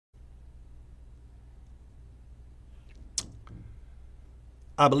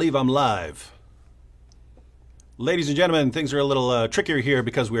I believe I'm live. Ladies and gentlemen, things are a little trickier here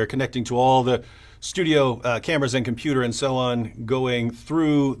because we are connecting to all the studio cameras and computer and so on going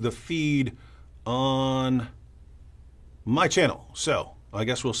through the feed on my channel. So I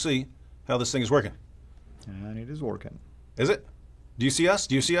guess we'll see how this thing is working. And it is working. Is it? Do you see us?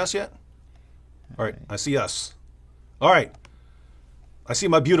 Do you see us yet? All right, I see us. All right, I see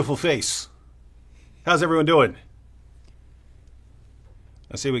my beautiful face. How's everyone doing?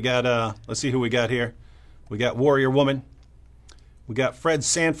 Let's see, let's see who we got here. We got Warrior Woman. We got Fred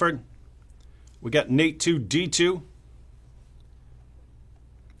Sanford. We got Nate2D2.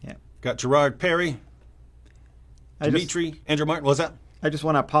 Yeah. Got Gerard Perry. Dimitri, Andrew Martin. What was that? I just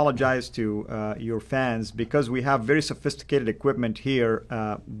want to apologize to your fans because we have very sophisticated equipment here.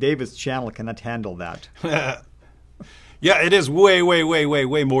 David's channel cannot handle that. Yeah, it is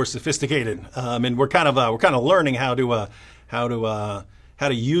way more sophisticated, and we're kind of learning how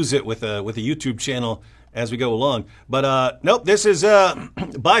to use it with a YouTube channel as we go along. But nope, this is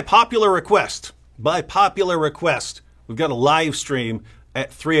by popular request. By popular request, we've got a live stream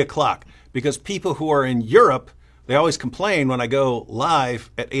at 3 o'clock because people who are in Europe, they always complain when I go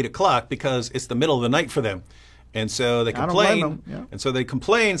live at 8 o'clock because it's the middle of the night for them, and so they complain. Yeah. And so they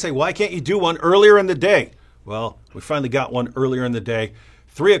complain, say, "Why can't you do one earlier in the day?" Well, we finally got one earlier in the day,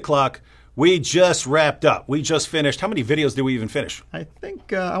 3 o'clock. We just wrapped up. We just finished. How many videos did we even finish? I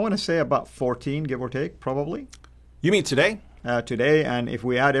think I want to say about 14, give or take, probably. You mean today? Today, and if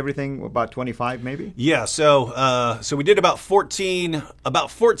we add everything, about 25 maybe. Yeah. So so we did about 14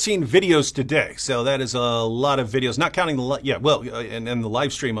 videos today. So that is a lot of videos, not counting the and the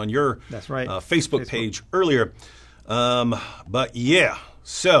live stream on your Facebook page earlier. But yeah,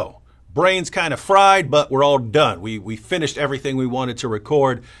 so. Brain's kind of fried, but we're all done. We finished everything we wanted to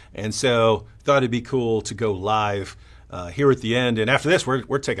record, and so thought it'd be cool to go live here at the end. And after this,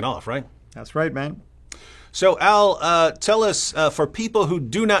 we're taking off, right? That's right, man. So Al, tell us, for people who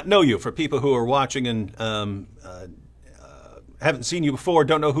do not know you, for people who are watching and haven't seen you before,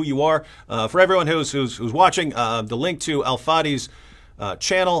 don't know who you are, for everyone who's watching, the link to Fadi's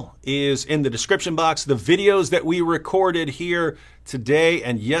channel is in the description box. The videos that we recorded here today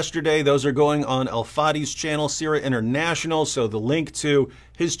and yesterday, those are going on Fadi's channel, Sierra International. So the link to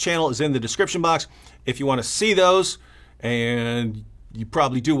his channel is in the description box. If you want to see those, and you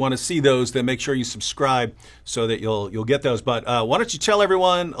probably do want to see those, then make sure you subscribe so that you'll get those. But why don't you tell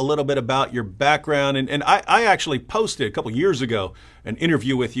everyone a little bit about your background? And I actually posted a couple years ago an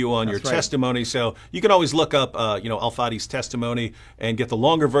interview with you on your testimony. So you can always look up Fadi's testimony and get the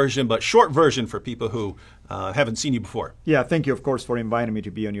longer version, but short version for people who haven't seen you before. Yeah, thank you, of course, for inviting me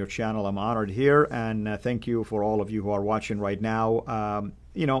to be on your channel. I'm honored here, and thank you for all of you who are watching right now.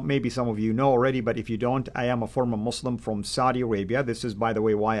 Maybe some of you know already, but if you don't, I am a former Muslim from Saudi Arabia. This is, by the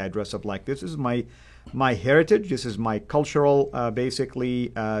way, why I dress up like this. This is my heritage. This is my cultural,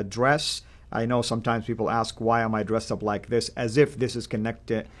 dress. I know sometimes people ask, why am I dressed up like this? As if this is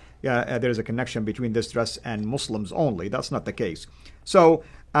connected. There's a connection between this dress and Muslims only. That's not the case. So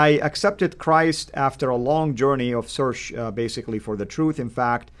I accepted Christ after a long journey of search, basically, for the truth. In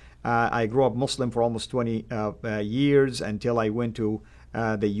fact, I grew up Muslim for almost 20 years until I went to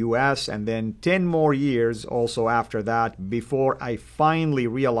the U.S., and then 10 more years also after that before I finally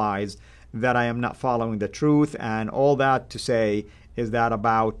realized that I am not following the truth. And all that to say is that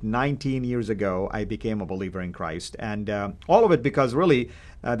about 19 years ago, I became a believer in Christ. And all of it because really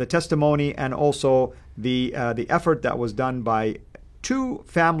the testimony and also the effort that was done by two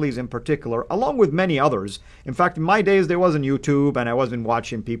families in particular, along with many others. In fact, in my days, there wasn't YouTube, and I wasn't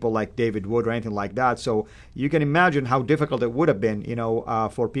watching people like David Wood or anything like that. So you can imagine how difficult it would have been,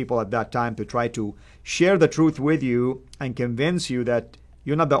 for people at that time to try to share the truth with you and convince you that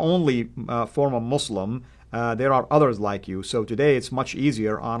you're not the only former Muslim. There are others like you. So today, it's much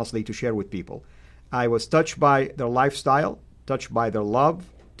easier, honestly, to share with people. I was touched by their lifestyle, touched by their love,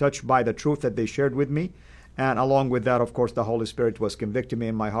 touched by the truth that they shared with me. And along with that, of course, the Holy Spirit was convicting me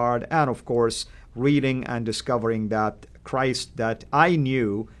in my heart. And of course, reading and discovering that Christ that I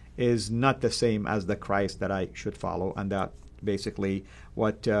knew is not the same as the Christ that I should follow. And that basically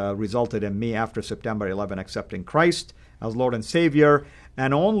what resulted in me after September 11 accepting Christ as Lord and Savior.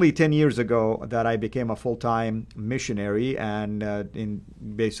 And only 10 years ago that I became a full-time missionary and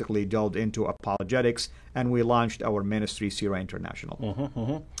basically delved into apologetics. And we launched our ministry, Sierra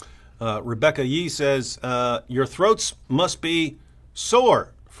International. Rebecca Yee says, your throats must be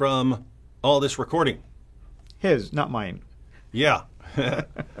sore from all this recording. His, not mine. Yeah.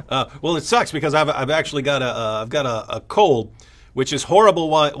 Well, it sucks because I've actually got a cold, which is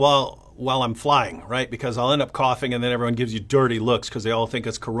horrible while while I'm flying, right? Because I'll end up coughing and then everyone gives you dirty looks because they all think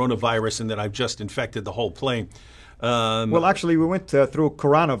it's coronavirus and that I've just infected the whole plane. Well, actually, we went through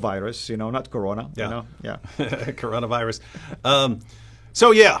coronavirus, not corona. Yeah. Yeah. Coronavirus.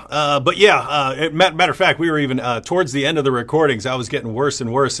 Matter of fact, we were even towards the end of the recordings. I was getting worse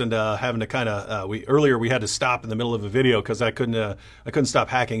and worse, and having to kind of. Earlier we had to stop in the middle of a video because I couldn't stop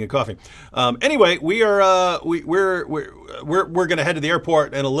hacking and coughing. Anyway, we're going to head to the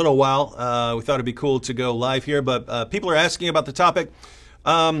airport in a little while. We thought it'd be cool to go live here, but people are asking about the topic.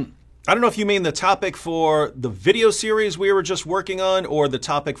 I don't know if you mean the topic for the video series we were just working on, or the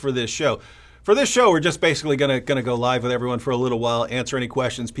topic for this show. For this show, we're just basically going to go live with everyone for a little while, answer any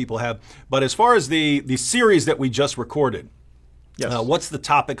questions people have. But as far as the series that we just recorded, yes. What's the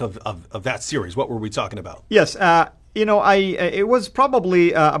topic of that series? What were we talking about? Yes, it was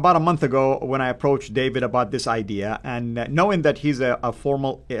probably about a month ago when I approached David about this idea, and knowing that he's a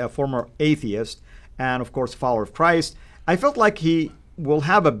former atheist and, of course, follower of Christ, I felt like he will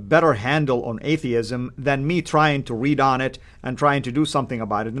have a better handle on atheism than me trying to read on it and trying to do something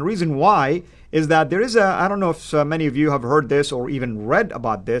about it. And the reason why is that there is I don't know if many of you have heard this or even read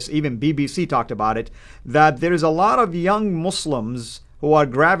about this, even BBC talked about it, that there is a lot of young Muslims who are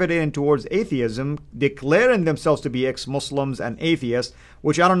gravitating towards atheism, declaring themselves to be ex-Muslims and atheists,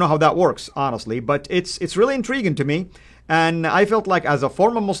 which I don't know how that works, honestly, but it's really intriguing to me. And I felt like, as a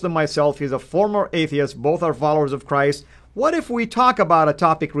former Muslim myself, he's a former atheist, both are followers of Christ, what if we talk about a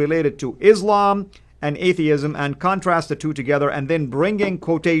topic related to Islam and atheism and contrast the two together, and then bring in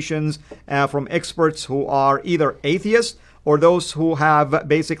quotations from experts who are either atheists or those who have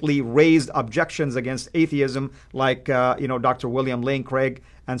basically raised objections against atheism, like Dr. William Lane Craig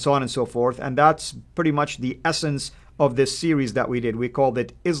and so on and so forth. And that's pretty much the essence of this series that we did. We called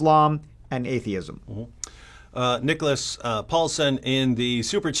it Islam and Atheism. Mm-hmm. Nicholas Paulson in the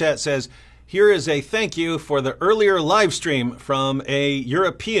Super Chat says, here is a thank you for the earlier live stream from a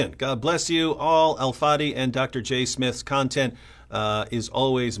European. God bless you all. Fadi and Dr. J. Smith's content is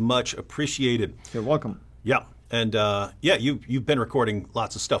always much appreciated. You're welcome. Yeah. And you've been recording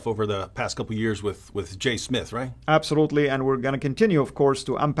lots of stuff over the past couple of years with J. Smith, right? Absolutely. And we're going to continue, of course,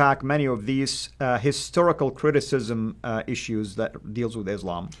 to unpack many of these historical criticism issues that deals with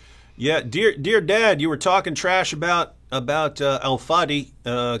Islam. Yeah, dear Dad, you were talking trash about Fadi.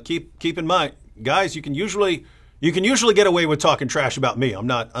 Keep in mind, guys, you can usually get away with talking trash about me. I'm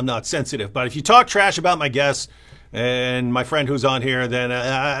not sensitive, but if you talk trash about my guests and my friend who's on here, then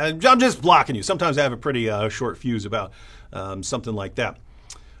I'm just blocking you. Sometimes I have a pretty short fuse about something like that.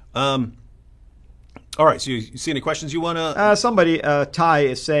 All right, so you see any questions you want to? Somebody, Ty,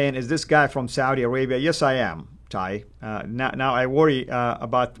 is saying, is this guy from Saudi Arabia? Yes, I am. Ty. Now I worry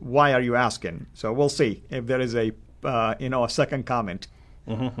about why are you asking. So we'll see if there is a second comment.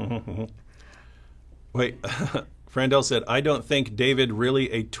 Wait, Frandel said, I don't think David really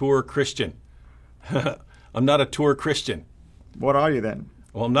a tour Christian. I'm not a tour Christian. What are you then?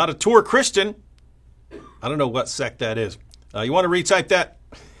 Well, I'm not a tour Christian. I don't know what sect that is. You want to retype that?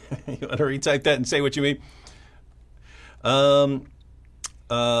 You want to retype that and say what you mean?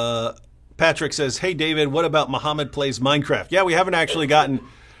 Patrick says, hey, David, what about Muhammad Plays Minecraft? Yeah, we haven't actually gotten...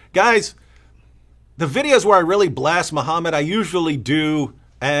 Guys, the videos where I really blast Muhammad, I usually do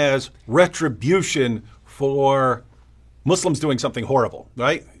as retribution for Muslims doing something horrible,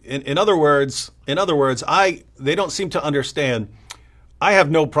 right? In other words, they don't seem to understand. I have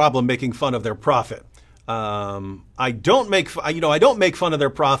no problem making fun of their prophet. I don't make fun of their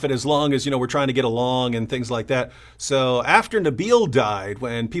prophet as long as, we're trying to get along and things like that. So after Nabil died,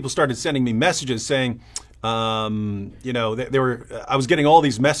 when people started sending me messages saying, I was getting all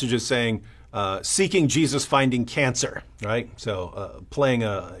these messages saying, seeking Jesus, finding cancer, right? So playing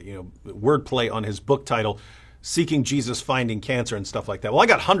a, wordplay on his book title, Seeking Jesus, Finding Cancer and stuff like that. Well, I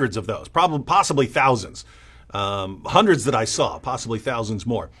got hundreds of those, possibly thousands. Hundreds that I saw, possibly thousands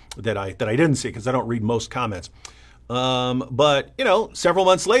more that I didn't see because I don't read most comments. But several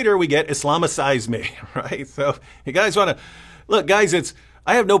months later we get Islamicize me, right? So you guys want to look, guys.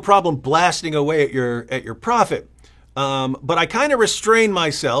 I have no problem blasting away at your prophet, but I kind of restrain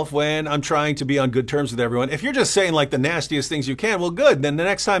myself when I'm trying to be on good terms with everyone. If you're just saying like the nastiest things you can, well, good. Then the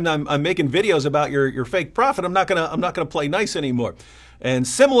next time I'm making videos about your fake prophet, I'm not gonna play nice anymore. And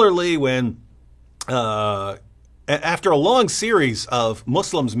similarly, when after a long series of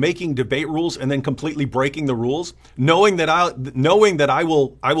Muslims making debate rules and then completely breaking the rules, knowing that I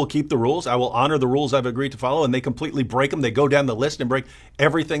will keep the rules, I will honor the rules I've agreed to follow, and they completely break them. They go down the list and break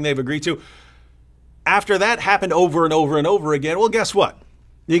everything they've agreed to. After that happened over and over and over again, well, guess what?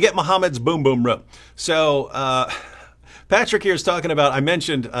 You get Muhammad's boom boom room. So Patrick here is talking about. I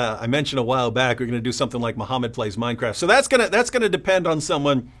mentioned a while back we're going to do something like Muhammad Plays Minecraft. So that's gonna depend on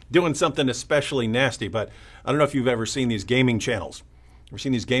someone doing something especially nasty. But I don't know if you've ever seen these gaming channels. Ever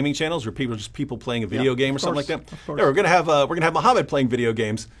seen these gaming channels where people playing a video game or something like that? Yeah, we're gonna have Muhammad playing video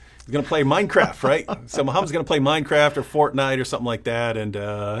games. He's gonna play Minecraft, right? So Muhammad's gonna play Minecraft or Fortnite or something like that, and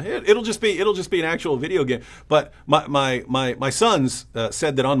it'll just be an actual video game. But my sons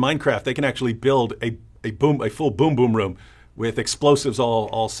said that on Minecraft they can actually build a full boom boom room with explosives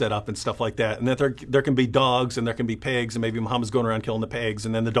all set up and stuff like that, and that there can be dogs and there can be pigs, and maybe Muhammad's going around killing the pigs,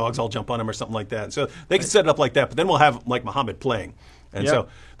 and then the dogs all jump on him or something like that. So they can set it up like that, but then we'll have like Muhammad playing, and so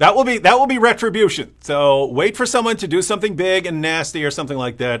that will be retribution. So wait for someone to do something big and nasty or something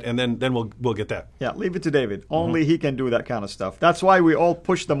like that, and then we'll get that. Yeah, leave it to David. Only he can do that kind of stuff. That's why we all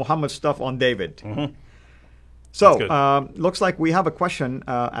push the Muhammad stuff on David. So looks like we have a question,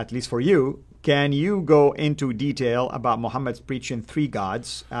 at least for you. Can you go into detail about Muhammad's preaching three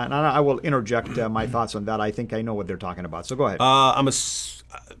gods? And I will interject my thoughts on that. I think I know what they're talking about. So go ahead. I'm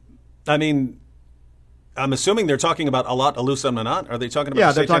assuming they're talking about ALLthat, and Manat. Are they talking about?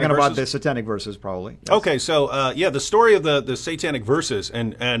 Yeah, they're talking about the satanic verses, probably. Yes. Okay, so the story of the satanic verses,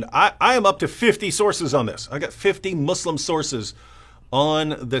 and I am up to 50 sources on this. I got 50 Muslim sources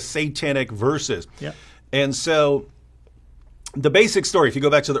on the satanic verses. Yeah, and so. The basic story, if you go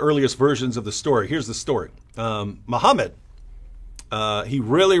back to the earliest versions of the story, here's the story. Muhammad, he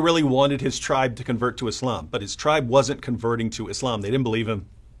really, really wanted his tribe to convert to Islam, but his tribe wasn't converting to Islam. They didn't believe him.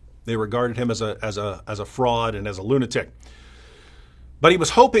 They regarded him as a fraud and as a lunatic. But he was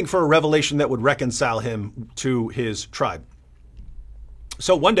hoping for a revelation that would reconcile him to his tribe.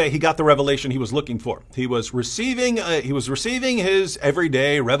 So one day he got the revelation he was looking for. He was receiving his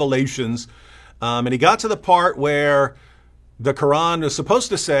everyday revelations, and he got to the part where the Quran is supposed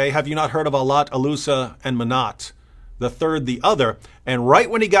to say, have you not heard of ALLthat, and Manat, the third, the other? And right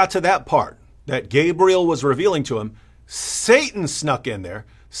when he got to that part that Gabriel was revealing to him, Satan snuck in there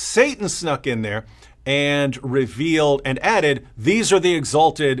and revealed and added, these are the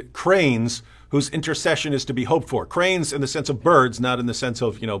exalted cranes whose intercession is to be hoped for. Cranes in the sense of birds, not in the sense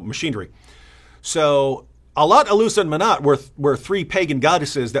of, machinery. So ALLthat, and Manat were three pagan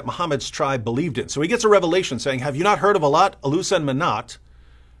goddesses that Muhammad's tribe believed in. So he gets a revelation saying, have you not heard of ALLthat, and Manat?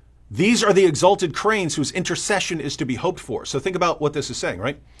 These are the exalted cranes whose intercession is to be hoped for. So think about what this is saying,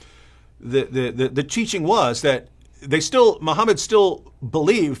 right? The teaching was that Muhammad still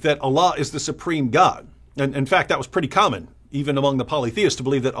believed that Allah is the supreme God. And in fact, that was pretty common, even among the polytheists, to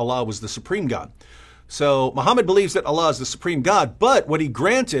believe that Allah was the supreme God. So Muhammad believes that Allah is the supreme God, but what he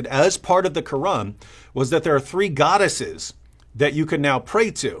granted as part of the Quran was that there are three goddesses that you can now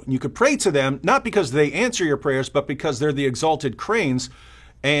pray to. And you could pray to them, not because they answer your prayers, but because they're the exalted cranes,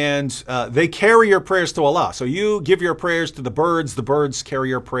 and they carry your prayers to Allah. So you give your prayers to the birds carry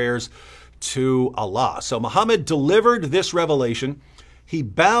your prayers to Allah. So Muhammad delivered this revelation. He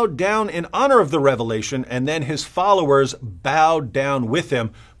bowed down in honor of the revelation, and then his followers bowed down with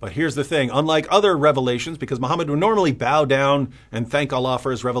him. But here's the thing, unlike other revelations, because Muhammad would normally bow down and thank Allah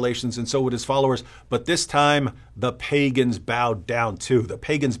for his revelations, and so would his followers, but this time the pagans bowed down too. The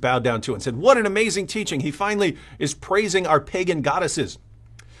pagans bowed down too and said, what an amazing teaching. He finally is praising our pagan goddesses.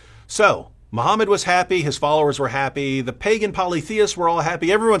 So Muhammad was happy, his followers were happy, the pagan polytheists were all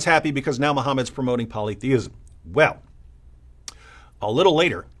happy, everyone's happy because now Muhammad's promoting polytheism. Well, a little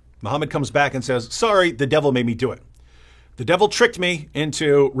later, Muhammad comes back and says, sorry, the devil made me do it. The devil tricked me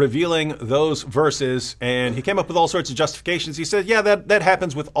into revealing those verses, and he came up with all sorts of justifications. He said, yeah, that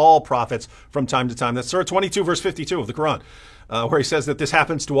happens with all prophets from time to time. That's Surah 22, verse 52 of the Quran, where he says that this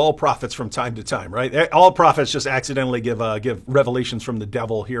happens to all prophets from time to time, right? All prophets just accidentally give revelations from the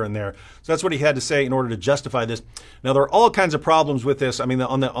devil here and there. So that's what he had to say in order to justify this. Now, there are all kinds of problems with this. I mean,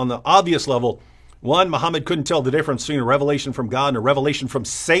 on the obvious level, one, Muhammad couldn't tell the difference between a revelation from God and a revelation from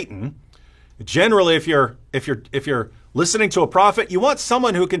Satan. Generally, if you're listening to a prophet, you want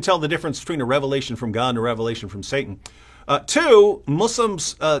someone who can tell the difference between a revelation from God and a revelation from Satan. Two,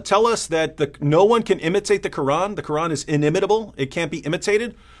 Muslims tell us that no one can imitate the Quran. The Quran is inimitable. It can't be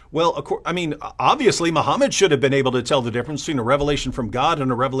imitated. Well, obviously, Muhammad should have been able to tell the difference between a revelation from God and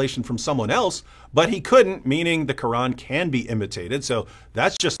a revelation from someone else, but he couldn't, meaning the Quran can be imitated. So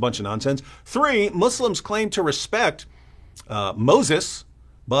that's just a bunch of nonsense. Three, Muslims claim to respect Moses,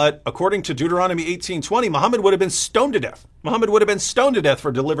 but according to Deuteronomy 18:20, Muhammad would have been stoned to death. Muhammad would have been stoned to death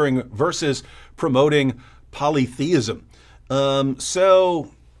for delivering verses promoting polytheism.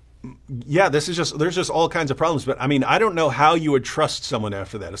 So yeah, there's just all kinds of problems. But I mean, I don't know how you would trust someone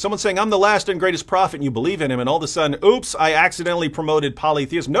after that. If someone's saying, I'm the last and greatest prophet, and you believe in him, and all of a sudden, oops, I accidentally promoted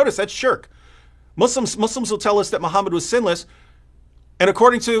polytheism. Notice that's shirk. Muslims will tell us that Muhammad was sinless. And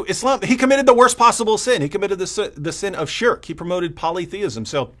according to Islam, he committed the worst possible sin. He committed the sin of shirk. He promoted polytheism.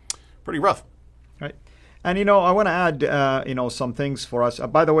 So pretty rough. Right. And, I want to add, some things for us.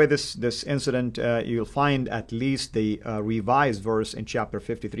 By the way, this incident, you'll find at least the revised verse in chapter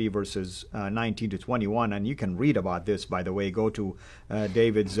 53, verses 19 to 21. And you can read about this, by the way. Go to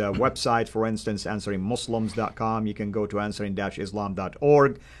David's website, for instance, answeringmuslims.com. You can go to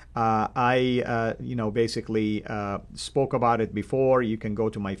answering-islam.org. I basically spoke about it before. You can go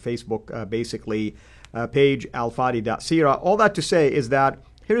to my Facebook, page, ALLfadi.sira. All that to say is that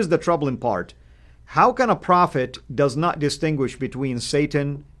here's the troubling part. How can a prophet does not distinguish between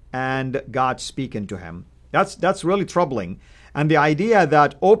Satan and God speaking to him? That's really troubling. And the idea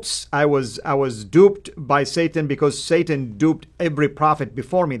that, oops, I was duped by Satan because Satan duped every prophet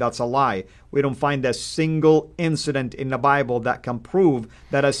before me, that's a lie. We don't find a single incident in the Bible that can prove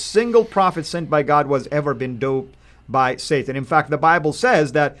that a single prophet sent by God was ever been duped by Satan. In fact, the Bible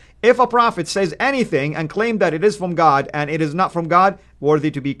says that if a prophet says anything and claim that it is from God and it is not from God,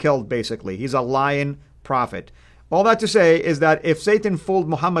 worthy to be killed, basically. He's a lying prophet. All that to say is that if Satan fooled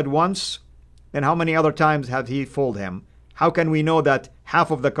Muhammad once, then how many other times have he fooled him? How can we know that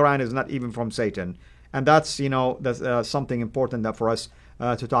half of the Quran is not even from Satan? And that's, that's something important that for us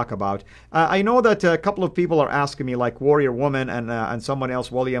to talk about. I know that a couple of people are asking me, like Warrior Woman and someone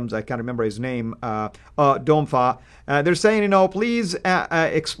else, Williams, I can't remember his name, Domfa. They're saying, please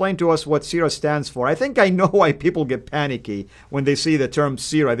explain to us what Sira stands for. I think I know why people get panicky when they see the term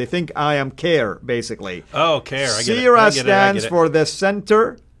Sira. They think I am CARE, basically. Oh, CARE. Sira stands for the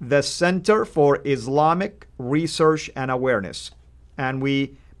Center for Islamic Research and Awareness. And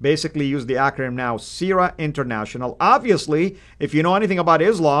we basically use the acronym now, Sira International. Obviously, if you know anything about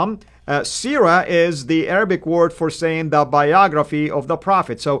Islam, Sira is the Arabic word for saying the biography of the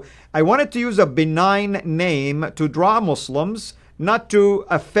Prophet. So I wanted to use a benign name to draw Muslims, not to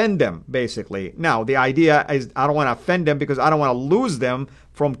offend them, basically. Now, the idea is I don't want to offend them because I don't want to lose them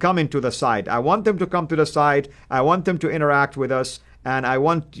from coming to the site. I want them to come to the site. I want them to interact with us. And I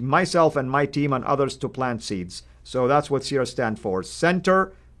want myself and my team and others to plant seeds. So that's what Sira stands for.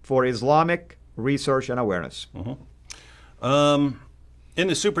 Center for Islamic Research and Awareness. In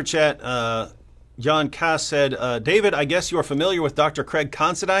the super chat, Jan Kass said, David, I guess you're familiar with Dr. Craig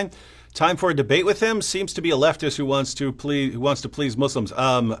Considine. Time for a debate with him. Seems to be a leftist who wants to please Muslims.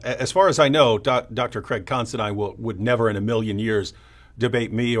 As far as I know, Dr. Craig Considine would never in a million years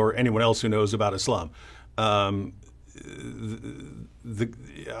debate me or anyone else who knows about Islam. I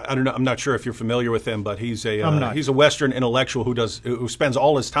don't know. I'm not sure if you're familiar with him, but he's a Western intellectual who spends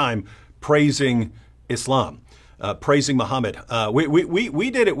all his time praising Islam, praising Muhammad. We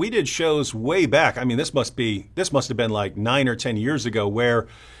did shows way back. I mean, this must have been like 9 or 10 years ago, where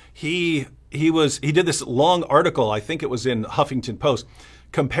he did this long article. I think it was in Huffington Post,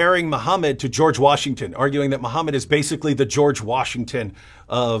 comparing Muhammad to George Washington, arguing that Muhammad is basically the George Washington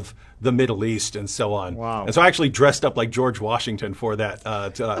of the Middle East and so on. Wow. And so I actually dressed up like George Washington for that.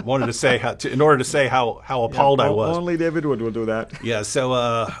 Wanted to say in order to say how appalled I was. Only David Wood will do that. Yeah. So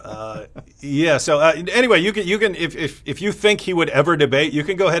anyway, you can if you think he would ever debate, you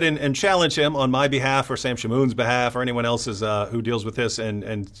can go ahead and challenge him on my behalf or Sam Shamoon's behalf or anyone else's who deals with this,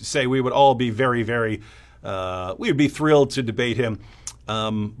 and say we would all be very, very we would be thrilled to debate him.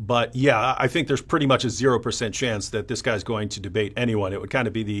 But yeah, I think there's pretty much a 0% chance that this guy's going to debate anyone. It would kind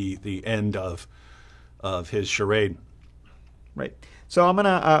of be the end of his charade. Right. So I'm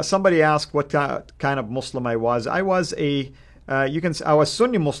gonna. Somebody asked what kind of Muslim I was. I was I was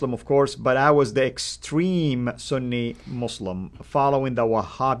Sunni Muslim, of course, but I was the extreme Sunni Muslim, following the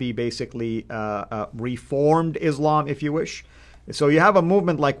Wahhabi, basically reformed Islam, if you wish. So you have a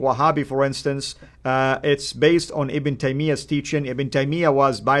movement like Wahhabi, for instance. It's based on Ibn Taymiyyah's teaching. Ibn Taymiyyah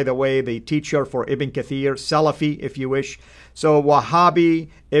was, by the way, the teacher for Ibn Kathir, Salafi, if you wish. So Wahhabi,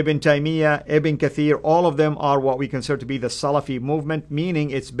 Ibn Taymiyyah, Ibn Kathir, all of them are what we consider to be the Salafi movement,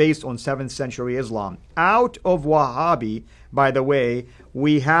 meaning it's based on 7th century Islam. Out of Wahhabi, by the way,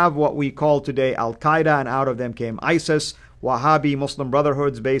 we have what we call today Al-Qaeda, and out of them came ISIS. Wahhabi Muslim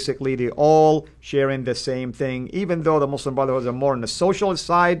Brotherhoods, basically, they all sharing the same thing. Even though the Muslim Brotherhoods are more on the socialist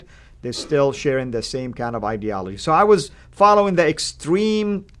side, they're still sharing the same kind of ideology. So I was following the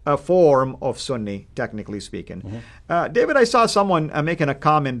extreme form of Sunni, technically speaking. David, I saw someone making a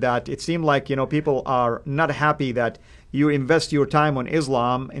comment that it seemed like, people are not happy that you invest your time on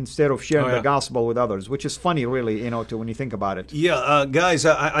Islam instead of sharing the gospel with others, which is funny, really, when you think about it. Yeah, guys,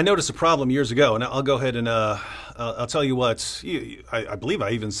 I noticed a problem years ago, and I'll go ahead and I'll tell you what. I believe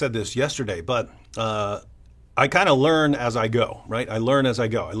I even said this yesterday, but I I kind of learn as I go, right? I learn as I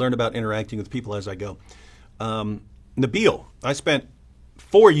go. I learn about interacting with people as I go. Nabil, I spent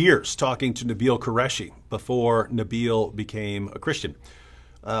 4 years talking to Nabil Qureshi before Nabil became a Christian.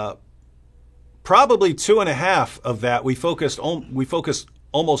 Probably 2.5 of that we focused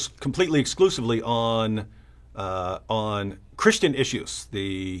almost completely exclusively on Christian issues,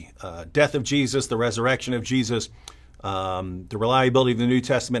 the death of Jesus, the resurrection of Jesus, the reliability of the New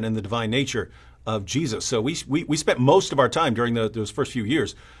Testament, and the divine nature of Jesus. So we spent most of our time during those first few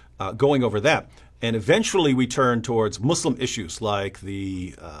years going over that. And eventually we turned towards Muslim issues like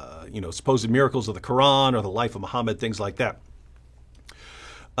the supposed miracles of the Quran or the life of Muhammad, things like that.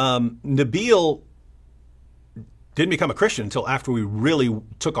 Nabil didn't become a Christian until after we really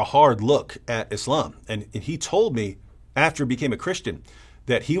took a hard look at Islam. And he told me after he became a Christian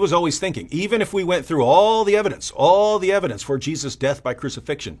that he was always thinking, even if we went through all the evidence for Jesus' death by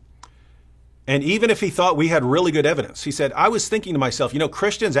crucifixion, and even if he thought we had really good evidence, he said, I was thinking to myself,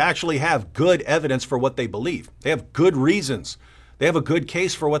 Christians actually have good evidence for what they believe. They have good reasons. They have a good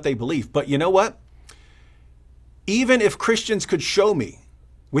case for what they believe. But you know what? Even if Christians could show me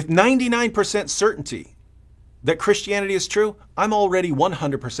with 99% certainty that Christianity is true, I'm already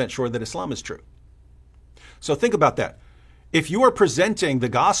 100% sure that Islam is true. So think about that. If you are presenting the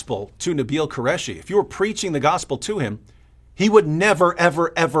gospel to Nabil Qureshi, if you are preaching the gospel to him, he would never,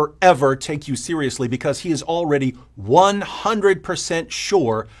 ever, ever, ever take you seriously because he is already 100%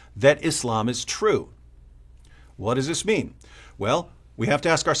 sure that Islam is true. What does this mean? Well, we have to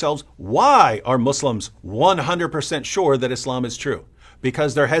ask ourselves, why are Muslims 100% sure that Islam is true?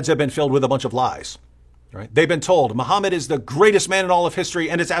 Because their heads have been filled with a bunch of lies. Right? They've been told Muhammad is the greatest man in all of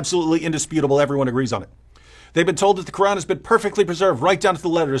history and it's absolutely indisputable. Everyone agrees on it. They've been told that the Quran has been perfectly preserved right down to the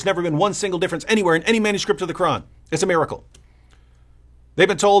letter. There's never been one single difference anywhere in any manuscript of the Quran. It's a miracle. They've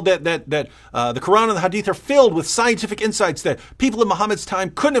been told that the Quran and the Hadith are filled with scientific insights that people in Muhammad's time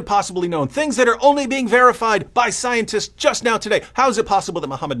couldn't have possibly known. Things that are only being verified by scientists just now today. How is it possible that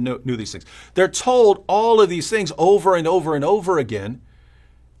Muhammad knew these things? They're told all of these things over and over and over again.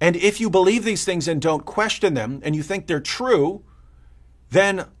 And if you believe these things and don't question them, and you think they're true,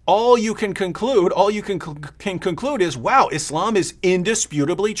 then all you can conclude is, wow, Islam is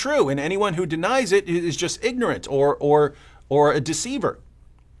indisputably true. And anyone who denies it is just ignorant or a deceiver.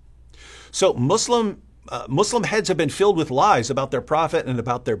 So Muslim heads have been filled with lies about their prophet and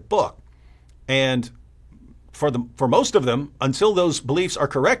about their book. And for most of them, until those beliefs are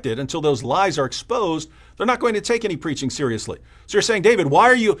corrected, until those lies are exposed, they're not going to take any preaching seriously. So you're saying, David,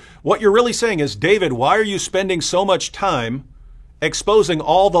 what you're really saying is, David, why are you spending so much time exposing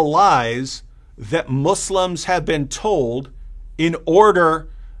all the lies that Muslims have been told in order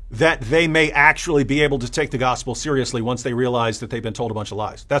that they may actually be able to take the gospel seriously once they realize that they've been told a bunch of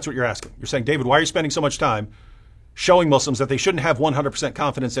lies? That's what you're asking. You're saying, David, why are you spending so much time showing Muslims that they shouldn't have 100%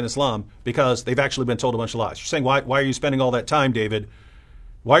 confidence in Islam because they've actually been told a bunch of lies? You're saying, why are you spending all that time, David?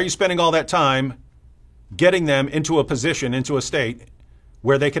 Why are you spending all that time getting them into a position, into a state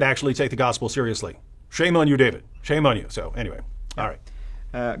where they could actually take the gospel seriously? Shame on you, David. Shame on you. So anyway, all right.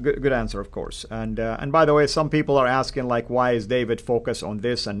 Good answer, of course. And by the way, some people are asking, like, why is David focused on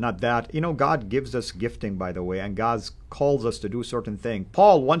this and not that? God gives us gifting, by the way, and God calls us to do certain things.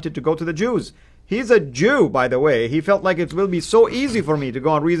 Paul wanted to go to the Jews. He's a Jew, by the way. He felt like it will be so easy for me to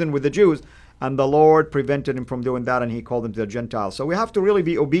go and reason with the Jews, and the Lord prevented him from doing that, and he called them to the Gentiles. So we have to really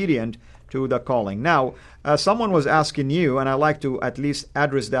be obedient to the calling. Now, someone was asking you, and I'd like to at least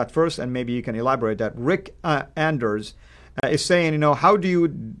address that first, and maybe you can elaborate that. Rick Anders is saying, how do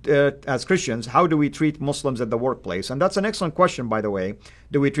you, as Christians, how do we treat Muslims at the workplace? And that's an excellent question, by the way.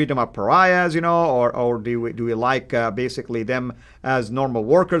 Do we treat them as pariahs, or do we like basically them as normal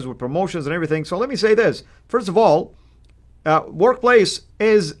workers with promotions and everything? So let me say this. First of all, workplace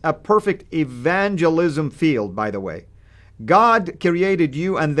is a perfect evangelism field, by the way. God created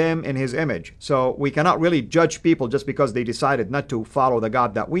you and them in his image. So we cannot really judge people just because they decided not to follow the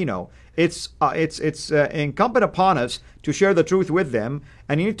God that we know. It's incumbent upon us to share the truth with them,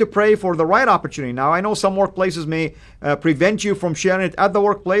 and you need to pray for the right opportunity. Now, I know some workplaces may prevent you from sharing it at the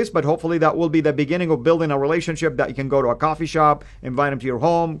workplace, but hopefully that will be the beginning of building a relationship that you can go to a coffee shop, invite them to your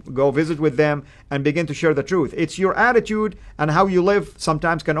home, go visit with them, and begin to share the truth. It's your attitude and how you live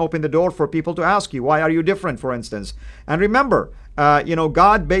sometimes can open the door for people to ask you, why are you different, for instance? And remember,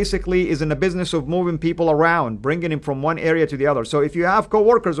 God basically is in the business of moving people around, bringing them from one area to the other. So if you have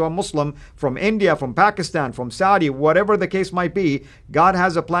co-workers who are Muslim from India, from Pakistan, from Saudi, whatever the case might be, God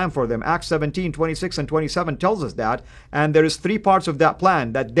has a plan for them. Acts 17, 26 and 27 tells us that. And there is 3 parts of that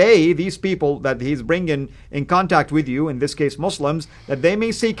plan, that these people that he's bringing in contact with you, in this case Muslims, that they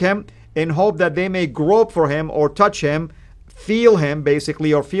may seek him in hope that they may grope for him or touch him, feel him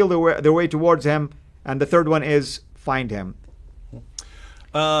basically, or feel their way towards him. And the third one is find him.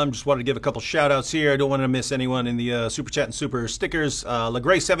 Just wanted to give a couple shout outs here. I don't want to miss anyone in the super chat and super stickers.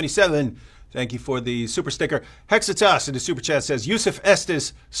 LaGray77, thank you for the super sticker. Hexitas in the super chat says Yusuf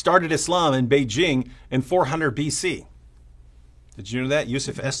Estes started Islam in Beijing in 400 BC. Did you know that?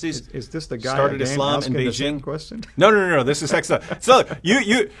 Yusuf Estes is this the guy started Islam in Beijing? The same question? No. This is Hexitas. So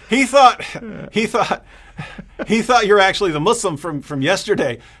he thought you're actually the Muslim from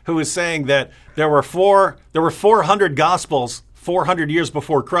yesterday who was saying that there were 400 Gospels 400 years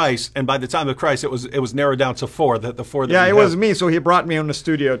before Christ, and by the time of Christ, it was narrowed down to four. The four. That it was me. So he brought me on the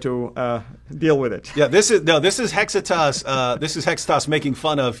studio to deal with it. Yeah, this is Hexitas. This is Hexitas making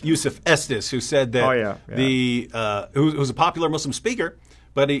fun of Yusuf Estes, who said that who's a popular Muslim speaker,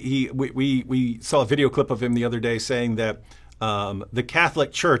 but we saw a video clip of him the other day saying that the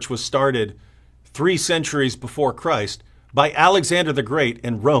Catholic Church was started 3 centuries before Christ by Alexander the Great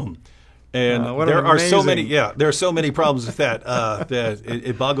in Rome. And there are so many problems with that that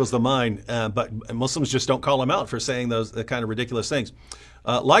it boggles the mind. But Muslims just don't call them out for saying the kind of ridiculous things.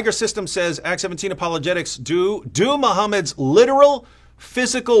 Liger System says Act 17 Apologetics do Muhammad's literal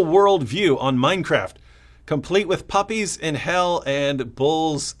physical worldview on Minecraft, complete with puppies in hell and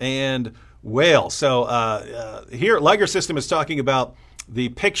bulls and whales. So here, Liger System is talking about the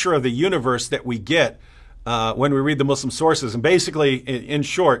picture of the universe that we get when we read the Muslim sources. And basically, in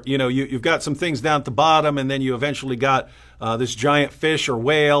short, you've got some things down at the bottom, and then you eventually got this giant fish or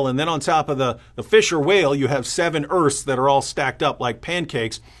whale, and then on top of the fish or whale, you have 7 earths that are all stacked up like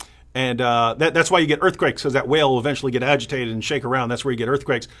pancakes. And that's why you get earthquakes, because that whale will eventually get agitated and shake around. That's where you get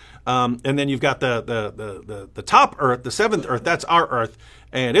earthquakes. And then you've got the top earth, the 7th earth. That's our earth,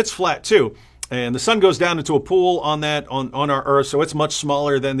 and it's flat too. And the sun goes down into a pool on our earth, so it's much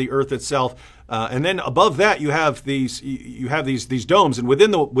smaller than the earth itself. And then above that, you have these domes, and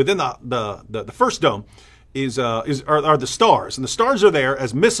within the first dome are the stars, and the stars are there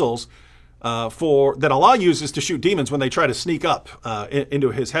as missiles that Allah uses to shoot demons when they try to sneak up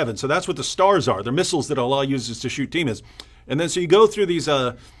into His heaven. So that's what the stars are. They're missiles that Allah uses to shoot demons. And then so you go through these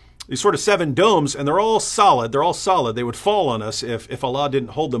sort of 7 domes, and they're all solid. They're all solid. They would fall on us if Allah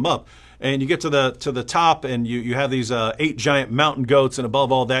didn't hold them up. And you get to the top, and you have these 8 giant mountain goats, and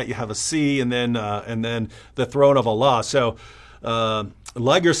above all that you have a sea, and then the throne of Allah. So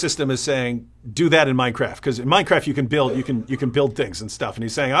Liger System is saying do that in Minecraft, because in Minecraft you can build things and stuff. And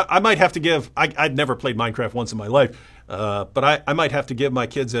he's saying I might have to give. I'd never played Minecraft once in my life, but I might have to give my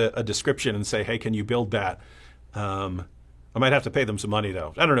kids a description and say, hey, can you build that? I might have to pay them some money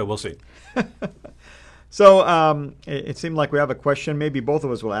though. I don't know. We'll see. So it seemed like we have a question. Maybe both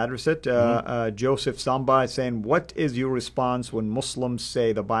of us will address it. Joseph Samba is saying, what is your response when Muslims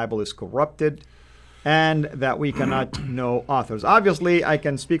say the Bible is corrupted and that we cannot know authors? Obviously, I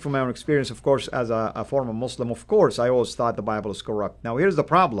can speak from my own experience, of course, as a former Muslim. Of course, I always thought the Bible is corrupt. Now, here's the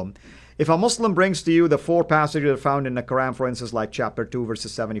problem. If a Muslim brings to you the 4 passages that are found in the Quran, for instance, like chapter 2,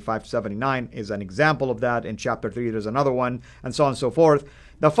 verses 75 to 79 is an example of that. In chapter 3, there's another one, and so on and so forth.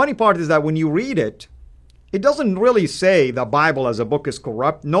 The funny part is that when you read it, it doesn't really say the Bible as a book is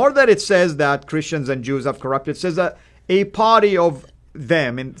corrupt, nor that it says that Christians and Jews have corrupted. It says that a party of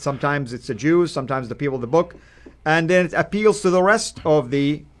them, and sometimes it's the Jews, sometimes the people of the book, and then it appeals to the rest of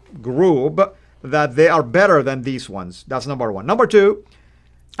the group that they are better than these ones. That's number 1. Number 2,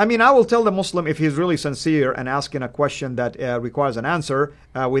 I will tell the Muslim, if he's really sincere and asking a question that requires an answer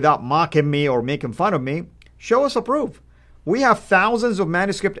without mocking me or making fun of me, show us a proof. We have thousands of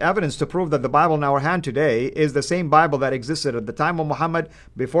manuscript evidence to prove that the Bible in our hand today is the same Bible that existed at the time of Muhammad,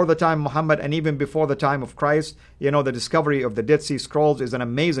 before the time of Muhammad, and even before the time of Christ. The discovery of the Dead Sea Scrolls is an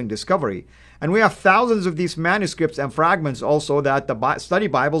amazing discovery. And we have thousands of these manuscripts and fragments also that the study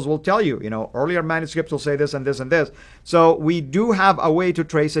Bibles will tell you. Earlier manuscripts will say this and this and this. So we do have a way to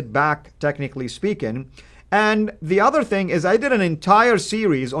trace it back, technically speaking. And the other thing is I did an entire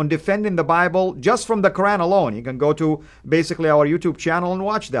series on defending the Bible just from the Quran alone. You can go to basically our YouTube channel and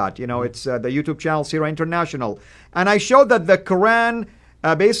watch that. It's the YouTube channel, Sira International. And I showed that the Quran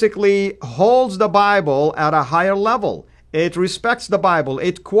basically holds the Bible at a higher level. It respects the Bible.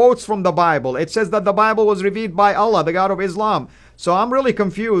 It quotes from the Bible. It says that the Bible was revealed by Allah, the God of Islam. So I'm really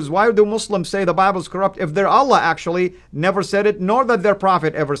confused. Why do Muslims say the Bible is corrupt if their Allah actually never said it, nor that their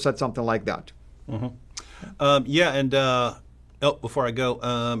Prophet ever said something like that? Mm-hmm. Before I go,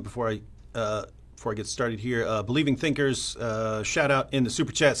 before I get started here, Believing Thinkers, shout out in the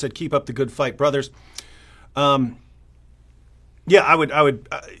super chat, said, "Keep up the good fight, brothers." I would.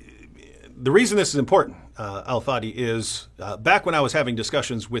 The reason this is important Al-Fadi, is back when I was having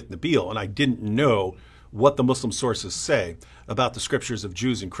discussions with Nabil and I didn't know what the Muslim sources say about the scriptures of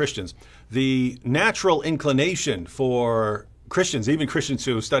Jews and Christians, the natural inclination for Christians, even Christians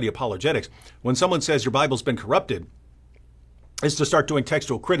who study apologetics, when someone says your Bible's been corrupted, is to start doing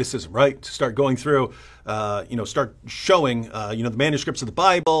textual criticism, right? To start going through, start showing, the manuscripts of the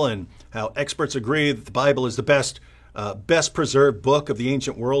Bible and how experts agree that the Bible is the best preserved book of the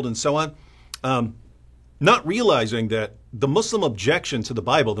ancient world and so on. Not realizing that the Muslim objection to the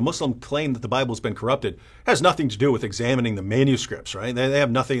Bible, the Muslim claim that the Bible has been corrupted, has nothing to do with examining the manuscripts, right? They have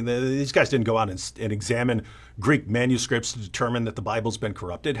nothing, these guys didn't go out and examine Greek manuscripts to determine that the Bible's been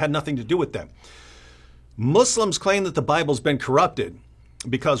corrupted. It had nothing to do with them. Muslims claim that the Bible's been corrupted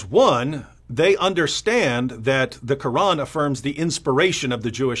because, one, they understand that the Quran affirms the inspiration of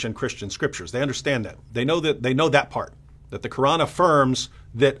the Jewish and Christian scriptures. They understand that. They know that part, that the Quran affirms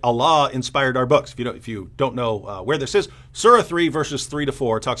that Allah inspired our books. If you don't know where this is, Surah 3, verses 3 to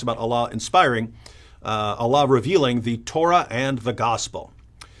 4 talks about Allah inspiring, Allah revealing the Torah and the Gospel.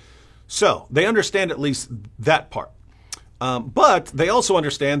 So they understand at least that part. But they also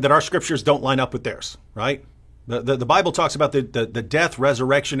understand that our scriptures don't line up with theirs, right? The Bible talks about the death,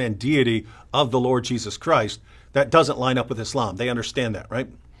 resurrection, and deity of the Lord Jesus Christ. That doesn't line up with Islam. They understand that, right?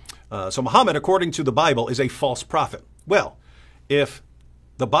 So Muhammad, according to the Bible, is a false prophet. Well, if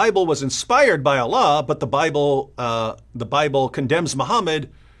the Bible was inspired by Allah, but the Bible condemns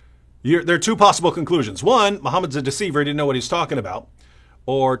Muhammad, there are two possible conclusions. One, Muhammad's a deceiver. He didn't know what he's talking about.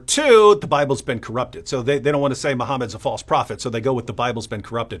 Or two, the Bible's been corrupted. So they don't want to say Muhammad's a false prophet, so they go with the Bible's been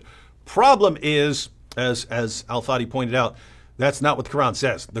corrupted. Problem is, as Al-Fadi pointed out, that's not what the Quran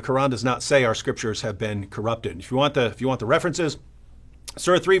says. The Quran does not say our scriptures have been corrupted. If you want the references,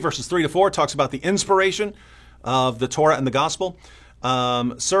 Surah 3, verses 3 to 4 talks about the inspiration of the Torah and the Gospel.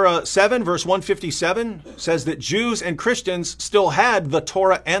 Surah 7, verse 157 says that Jews and Christians still had the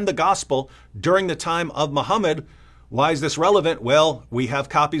Torah and the Gospel during the time of Muhammad. Why is this relevant? Well, we have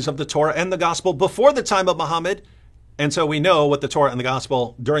copies of the Torah and the Gospel before the time of Muhammad, and so we know what the Torah and the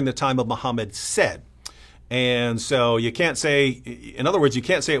Gospel during the time of Muhammad said. And so you can't say, in other words, you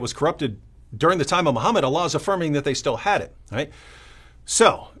can't say it was corrupted during the time of Muhammad. Allah is affirming that they still had it, right?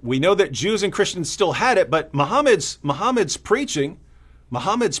 So we know that Jews and Christians still had it, but Muhammad's preaching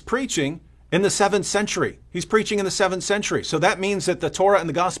in the 7th century. He's preaching in the 7th century. So that means that the Torah and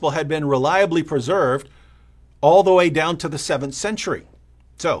the Gospel had been reliably preserved all the way down to the 7th century.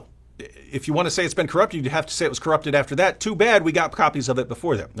 So if you want to say it's been corrupted, you'd have to say it was corrupted after that. Too bad we got copies of it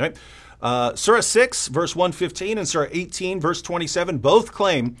before that, right? Surah 6, verse 115 and Surah 18, verse 27 both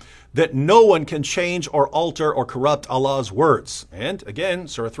claim that no one can change or alter or corrupt Allah's words. And again,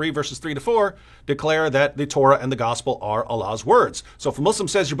 Surah 3, verses 3 to 4 declare that the Torah and the Gospel are Allah's words. So if a Muslim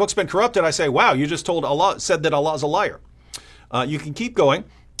says your book's been corrupted, I say, wow, you just said that Allah is a liar. You can keep going.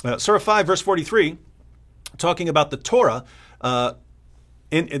 Surah 5, verse 43, talking about the Torah,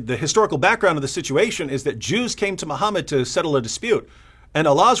 in the historical background of the situation is that Jews came to Muhammad to settle a dispute. And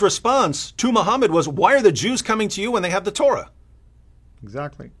Allah's response to Muhammad was, why are the Jews coming to you when they have the Torah?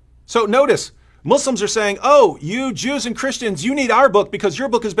 Exactly. So notice, Muslims are saying, oh, you Jews and Christians, you need our book because your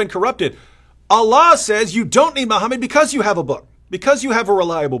book has been corrupted. Allah says you don't need Muhammad because you have a book, because you have a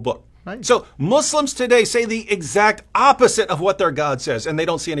reliable book. Right. So Muslims today say the exact opposite of what their God says, and they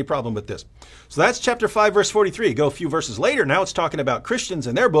don't see any problem with this. So that's chapter 5, verse 43. Go a few verses later. Now it's talking about Christians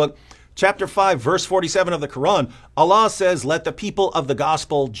and their book. Chapter 5, verse 47 of the Quran, Allah says, let the people of the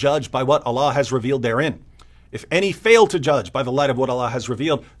gospel judge by what Allah has revealed therein. If any fail to judge by the light of what Allah has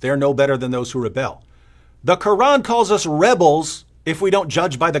revealed, they are no better than those who rebel. The Quran calls us rebels if we don't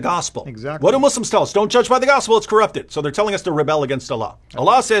judge by the gospel. Exactly. What do Muslims tell us? Don't judge by the gospel, it's corrupted. So they're telling us to rebel against Allah.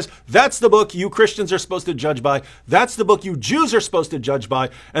 Allah says, that's the book you Christians are supposed to judge by. That's the book you Jews are supposed to judge by.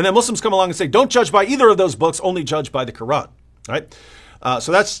 And then Muslims come along and say, don't judge by either of those books, only judge by the Quran. Right?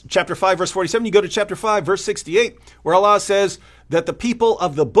 So that's chapter 5, verse 47. You go to chapter 5, verse 68, where Allah says that the people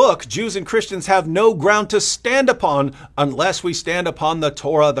of the book, Jews and Christians, have no ground to stand upon unless we stand upon the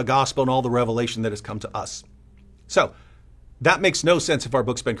Torah, the gospel, and all the revelation that has come to us. So that makes no sense if our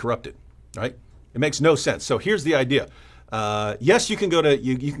book's been corrupted, right? It makes no sense. So here's the idea. Yes, you can go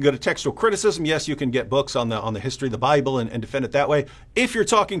to textual criticism. Yes, you can get books on the history of the Bible and defend it that way. If you're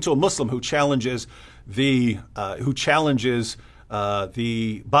talking to a Muslim who challenges the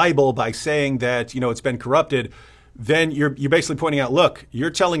Bible by saying that, it's been corrupted, then you're basically pointing out, look,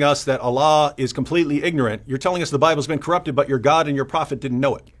 you're telling us that Allah is completely ignorant. You're telling us the Bible's been corrupted, but your God and your prophet didn't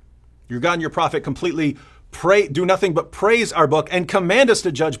know it. Your God and your prophet completely do nothing but praise our book and command us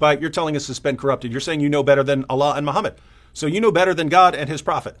to judge by it. You're telling us it's been corrupted. You're saying you know better than Allah and Muhammad. So you know better than God and his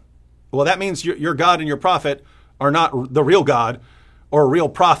prophet. well, that means your God and your prophet are not the real God or a real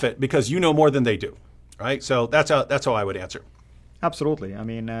prophet because you know more than they do, right? So that's how I would answer. Absolutely. I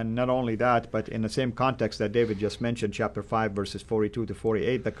mean, and not only that, but in the same context that David just mentioned, chapter 5, verses 42 to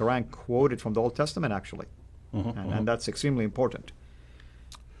 48, the Quran quoted from the Old Testament, actually. And that's extremely important.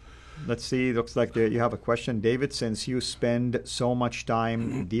 Let's see. Looks like you have a question. David, since you spend so much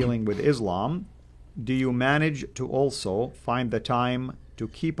time dealing with Islam, do you manage to also find the time to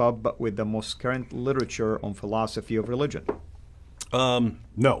keep up with the most current literature on philosophy of religion?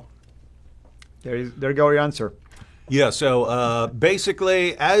 No. There you go, your answer. Yeah, so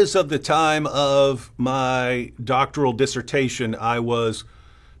basically, as of the time of my doctoral dissertation, I was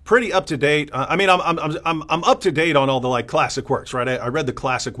pretty up to date. I mean, I'm up to date on all the like classic works, right? I read the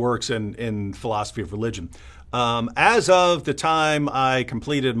classic works in philosophy of religion. As of the time I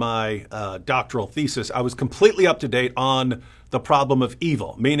completed my doctoral thesis, I was completely up to date on the problem of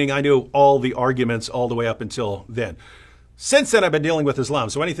evil, meaning I knew all the arguments all the way up until then. Since then, I've been dealing with Islam.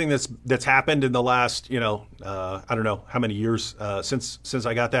 So anything that's happened in the last, I don't know how many years since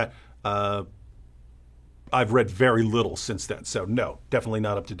I got that, I've read very little since then. So no, definitely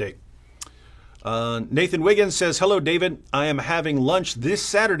not up to date. Nathan Wiggins says, hello, David. I am having lunch this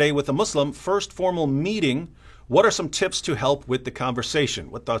Saturday with a Muslim, first formal meeting. What are some tips to help with the conversation?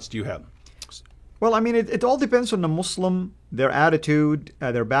 What thoughts do you have? Well, I mean, it all depends on the Muslim, their attitude,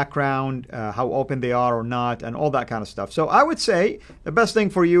 their background, how open they are or not, and all that kind of stuff. So I would say the best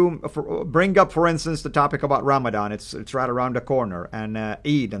thing for you, bring up, for instance, the topic about Ramadan. It's right around the corner, and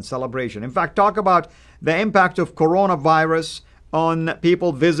Eid and celebration. In fact, talk about the impact of coronavirus on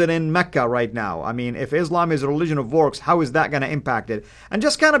people visiting Mecca right now. I mean, if Islam is a religion of works, how is that going to impact it? And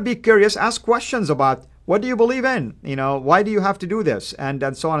just kind of be curious, ask questions about what do you believe in? Why do you have to do this? And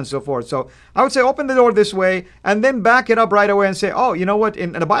so on and so forth. So I would say open the door this way and then back it up right away and say, oh, you know what?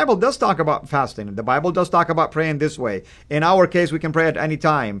 The Bible does talk about fasting. The Bible does talk about praying this way. In our case, we can pray at any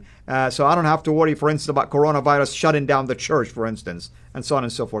time. So I don't have to worry, for instance, about coronavirus shutting down the church, for instance, and so on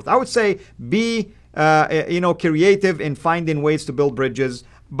and so forth. I would say be, creative in finding ways to build bridges,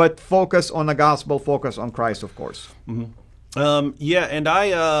 but focus on the gospel, focus on Christ, of course. Yeah, and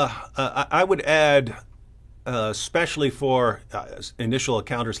I would add, especially for initial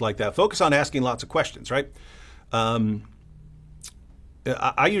encounters like that, focus on asking lots of questions, right? I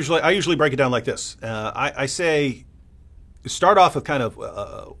usually break it down like this. I say, start off with kind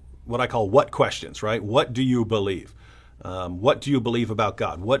of what I call what questions, right? What do you believe? What do you believe about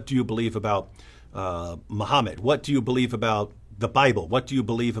God? What do you believe about Muhammad? What do you believe about the Bible? What do you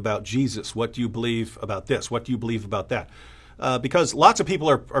believe about Jesus? What do you believe about this? What do you believe about that? Because lots of people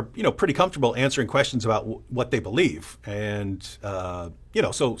are pretty comfortable answering questions about what they believe, and so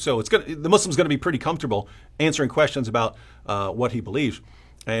the Muslim's going to be pretty comfortable answering questions about what he believes,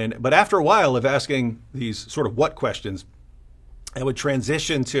 but after a while of asking these sort of what questions, I would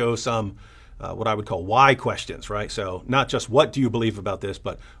transition to some what I would call why questions, right? So not just what do you believe about this,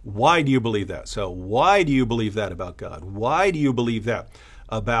 but why do you believe that? So why do you believe that about God? Why do you believe that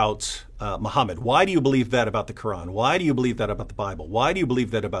about Muhammad? Why do you believe that about the Quran? Why do you believe that about the Bible? Why do you believe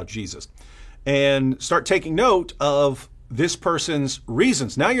that about Jesus? And start taking note of this person's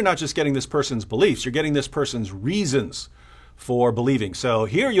reasons. Now you're not just getting this person's beliefs, you're getting this person's reasons for believing. So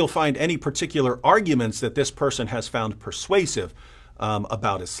here you'll find any particular arguments that this person has found persuasive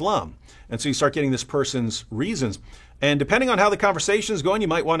about Islam. And so you start getting this person's reasons. And depending on how the conversation is going, you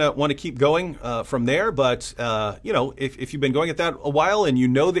might want to keep going from there. But if you've been going at that a while and you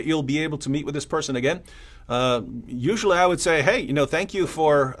know that you'll be able to meet with this person again, usually I would say, hey, thank you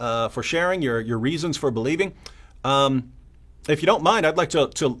for sharing your reasons for believing. If you don't mind, I'd like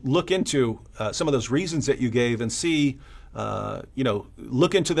to look into some of those reasons that you gave and see,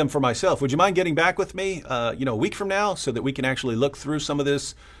 look into them for myself. Would you mind getting back with me, a week from now, so that we can actually look through some of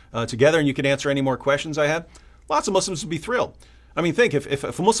this together and you can answer any more questions I have? Lots of Muslims would be thrilled. I mean, think if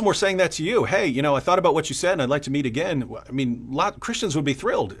a Muslim were saying that to you, hey, I thought about what you said and I'd like to meet again. I mean, a lot of Christians would be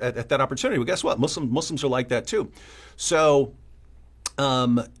thrilled at that opportunity. Well, guess what? Muslims are like that too. So,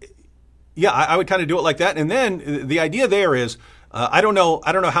 I would kind of do it like that. And then the idea there is, I don't know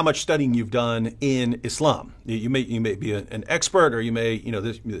how much studying you've done in Islam. You may be an expert, or you may,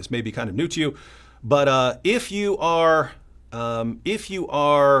 this may be kind of new to you. But if you are, assuming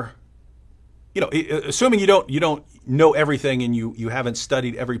you don't know everything and you haven't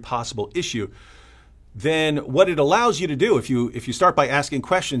studied every possible issue, then what it allows you to do, if you start by asking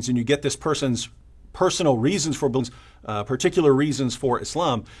questions and you get this person's personal reasons for particular reasons for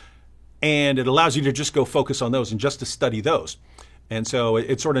Islam, and it allows you to just go focus on those and just to study those. And so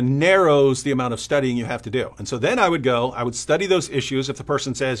it sort of narrows the amount of studying you have to do. And so then I would study those issues. If the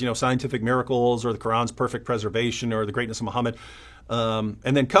person says, scientific miracles or the Quran's perfect preservation or the greatness of Muhammad, and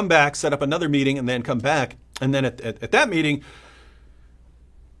then come back, set up another meeting, and then come back. And then at that meeting,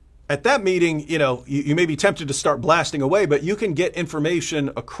 you may be tempted to start blasting away, but you can get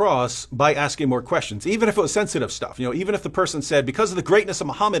information across by asking more questions, even if it was sensitive stuff. Even if the person said, because of the greatness of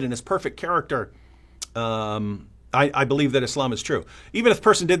Muhammad and his perfect character, I believe that Islam is true. Even if the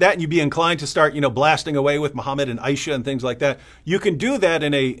person did that and you'd be inclined to start, blasting away with Muhammad and Aisha and things like that, you can do that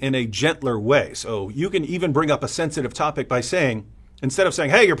in a gentler way. So you can even bring up a sensitive topic by saying, instead of saying,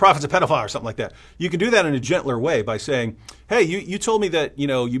 hey, your prophet's a pedophile or something like that, you can do that in a gentler way by saying, hey, you told me that,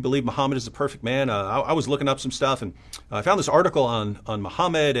 you believe Muhammad is the perfect man. I was looking up some stuff and I found this article on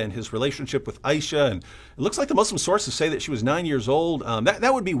Muhammad and his relationship with Aisha. And it looks like the Muslim sources say that she was 9 years old.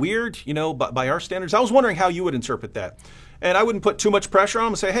 That would be weird, by our standards. I was wondering how you would interpret that. And I wouldn't put too much pressure on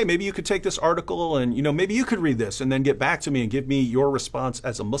them and say, hey, maybe you could take this article and, maybe you could read this and then get back to me and give me your response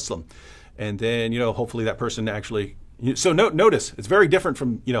as a Muslim. And then, hopefully that person actually... So notice, it's very different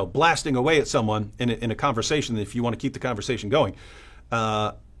from, blasting away at someone in a conversation if you want to keep the conversation going.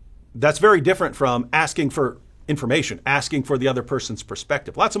 That's very different from asking for information, asking for the other person's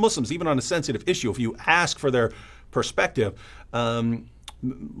perspective. Lots of Muslims, even on a sensitive issue, if you ask for their perspective,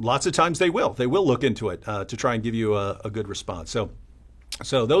 lots of times they will look into it to try and give you a good response.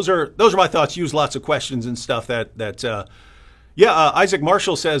 So those are my thoughts. Use lots of questions and stuff Isaac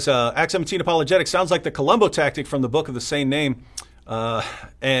Marshall says, Act 17 Apologetics sounds like the Columbo tactic from the book of the same name. That's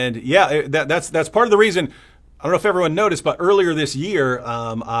part of the reason. I don't know if everyone noticed, but earlier this year,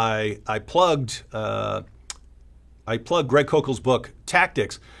 I plugged Greg Kokel's book,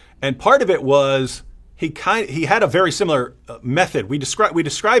 Tactics. And part of it was he had a very similar method. We describe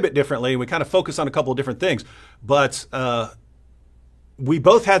it differently, and we kind of focus on a couple of different things. But we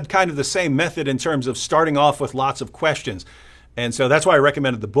both had kind of the same method in terms of starting off with lots of questions. And so that's why I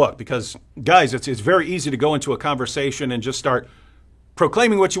recommended the book, because, guys, it's very easy to go into a conversation and just start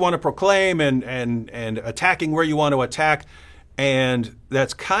proclaiming what you want to proclaim and attacking where you want to attack. And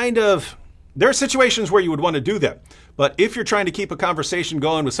that's there are situations where you would want to do that. But if you're trying to keep a conversation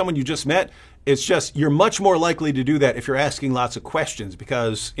going with someone you just met, it's just, you're much more likely to do that if you're asking lots of questions,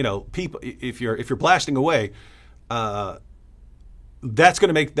 because, people, if you're blasting away, that's going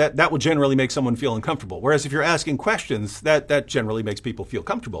to make that will generally make someone feel uncomfortable. Whereas if you're asking questions, that generally makes people feel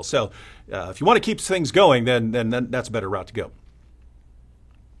comfortable. So if you want to keep things going, then that's a better route to go.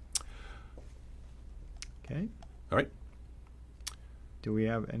 Okay. All right. Do we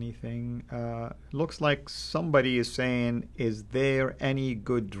have anything? Looks like somebody is saying, is there any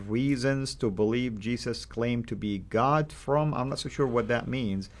good reasons to believe Jesus claimed to be God from? I'm not so sure what that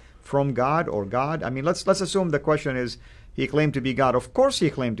means. From God or God? I mean, let's assume the question is, he claimed to be God. Of course he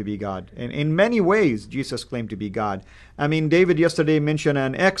claimed to be God. In many ways, Jesus claimed to be God. I mean, David yesterday mentioned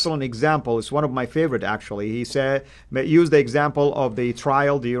an excellent example. It's one of my favorite, actually. He used the example of the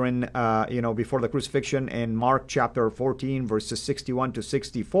trial during, before the crucifixion in Mark chapter 14, verses 61 to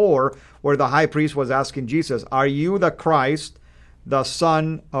 64, where the high priest was asking Jesus, are you the Christ, the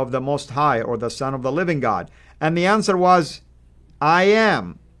Son of the Most High, or the Son of the living God? And the answer was, I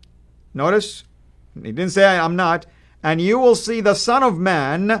am. Notice, he didn't say I'm not. And you will see the Son of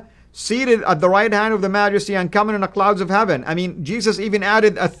Man seated at the right hand of the Majesty and coming in the clouds of heaven. I mean, Jesus even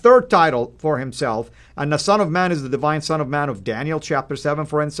added a third title for himself. And the Son of Man is the divine Son of Man of Daniel chapter 7,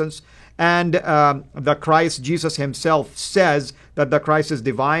 for instance. And the Christ, Jesus himself, says that the Christ is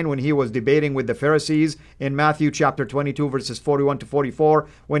divine when he was debating with the Pharisees in Matthew chapter 22, verses 41 to 44,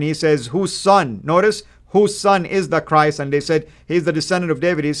 when he says, whose son? Notice, whose son is the Christ? And they said, he's the descendant of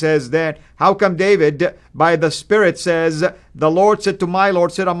David. He says that, how come David, by the Spirit, says, the Lord said to my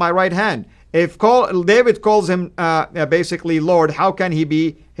Lord, sit on my right hand? If David calls him basically Lord, how can he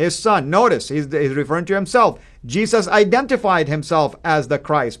be his son? Notice, he's referring to himself. Jesus identified himself as the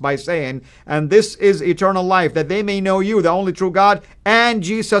Christ by saying, and this is eternal life, that they may know you, the only true God, and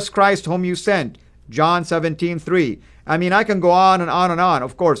Jesus Christ whom you sent. John 17:3. I mean, I can go on and on and on.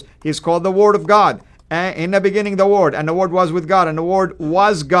 Of course, he's called the Word of God. In the beginning, the Word, and the Word was with God, and the Word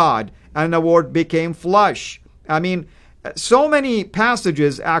was God, and the Word became flesh. I mean, so many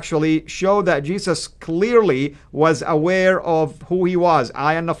passages actually show that Jesus clearly was aware of who he was.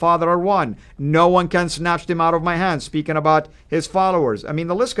 I and the Father are one. No one can snatch him out of my hand, speaking about his followers. I mean,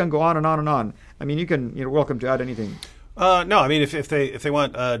 the list can go on and on and on. I mean, you're welcome to add anything. No, I mean, if they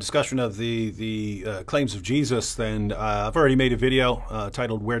want a discussion of the claims of Jesus, then I've already made a video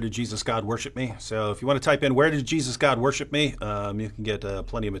titled "Where Did Jesus God Worship Me?" So if you want to type in "Where did Jesus God worship me?" You can get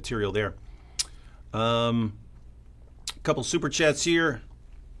plenty of material there. couple super chats here.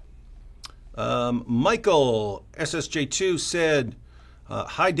 Michael SSJ2 said,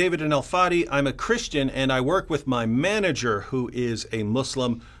 hi, David and Fadi. I'm a Christian and I work with my manager who is a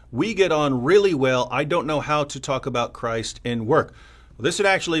Muslim. We get on really well. I don't know how to talk about Christ in work. Well, this would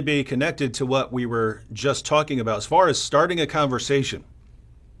actually be connected to what we were just talking about as far as starting a conversation.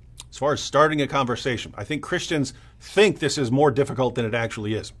 I think Christians think this is more difficult than it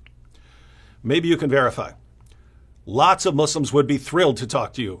actually is. Maybe you can verify. Lots of Muslims would be thrilled to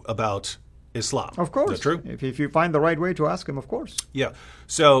talk to you about Islam. Of course. Is that true? If you find the right way to ask him, of course. Yeah.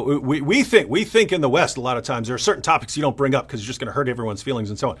 So we think in the West a lot of times there are certain topics you don't bring up because you're just going to hurt everyone's feelings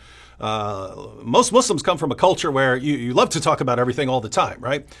and so on. Most Muslims come from a culture where you love to talk about everything all the time,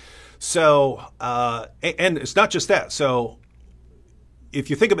 right? So, and it's not just that. So if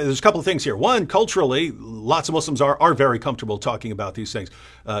you think about it, there's a couple of things here. One, culturally, lots of Muslims are very comfortable talking about these things.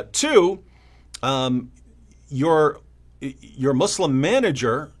 Two, your Muslim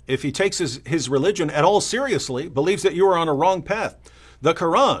manager, if he takes his religion at all seriously, believes that you are on a wrong path. The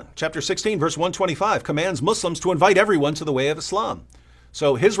Quran, chapter 16, verse 125, commands Muslims to invite everyone to the way of Islam.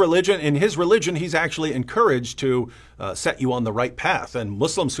 So in his religion, he's actually encouraged to set you on the right path. And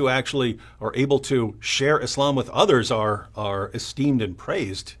Muslims who actually are able to share Islam with others are esteemed and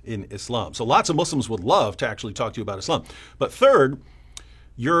praised in Islam. So lots of Muslims would love to actually talk to you about Islam. But third,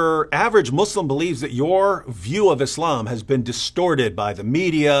 your average Muslim believes that your view of Islam has been distorted by the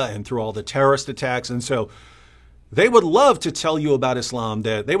media and through all the terrorist attacks. And so they would love to tell you about Islam,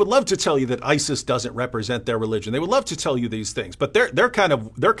 that they would love to tell you that ISIS doesn't represent their religion. They would love to tell you these things, but they're kind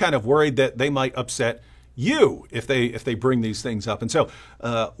of worried that they might upset you if they bring these things up. And so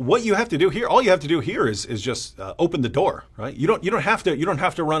what you have to do here, all you have to do here is just open the door, right? You don't have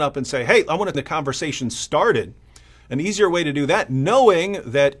to run up and say, hey, I want the conversation started. An easier way to do that, knowing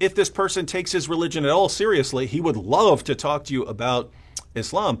that if this person takes his religion at all seriously, he would love to talk to you about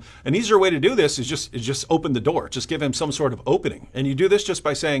Islam. An easier way to do this is just open the door. Just give him some sort of opening. And you do this just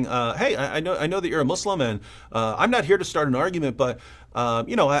by saying, hey, I know that you're a Muslim, and I'm not here to start an argument, but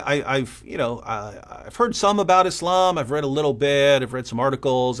I've heard some about Islam. I've read a little bit. I've read some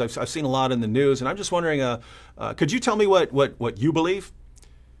articles. I've seen a lot in the news, and I'm just wondering, could you tell me what you believe?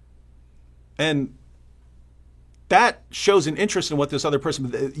 And that shows an interest in what this other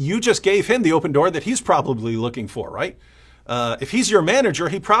person, you just gave him the open door that he's probably looking for, right? If he's your manager,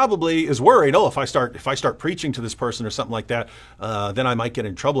 he probably is worried, oh, if I start preaching to this person or something like that, then I might get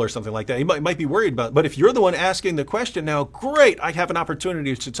in trouble or something like that. He might be worried about it. But if you're the one asking the question, now, great, I have an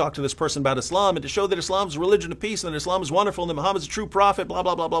opportunity to talk to this person about Islam and to show that Islam is a religion of peace and that Islam is wonderful and that Muhammad is a true prophet, blah,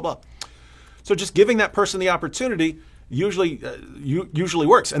 blah, blah, blah, blah. So just giving that person the opportunity usually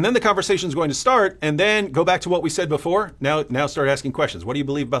works. And then the conversation is going to start, and then go back to what we said before. Now start asking questions. What do you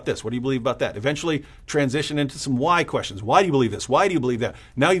believe about this? What do you believe about that? Eventually transition into some why questions. Why do you believe this? Why do you believe that?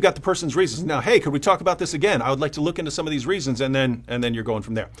 Now you've got the person's reasons. Now, hey, could we talk about this again? I would like to look into some of these reasons, and then you're going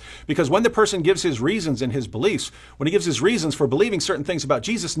from there. Because when the person gives his reasons and his beliefs, when he gives his reasons for believing certain things about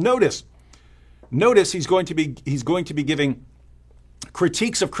Jesus, notice he's going to be giving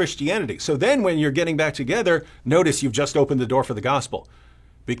critiques of Christianity. So then when you're getting back together, notice you've just opened the door for the gospel.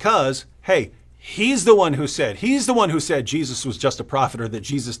 Because, hey, he's the one who said Jesus was just a prophet, or that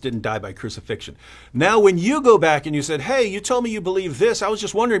Jesus didn't die by crucifixion. Now when you go back and you said, hey, you told me you believe this, I was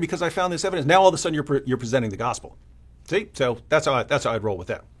just wondering because I found this evidence. Now all of a sudden you're presenting the gospel. See? So that's how I'd roll with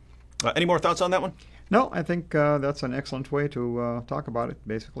that. Any more thoughts on that one? No, I think that's an excellent way to talk about it,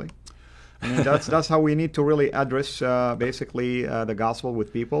 basically. I mean, that's how we need to really address basically the gospel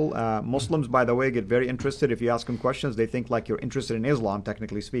with people. Muslims, by the way, get very interested. If you ask them questions, they think like you're interested in Islam,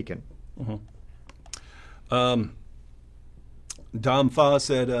 technically speaking. Mm-hmm. Dom Fa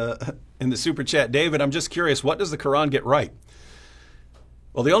said in the super chat, David, I'm just curious, what does the Quran get right?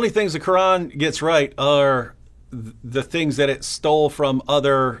 Well, the only things the Quran gets right are the things that it stole from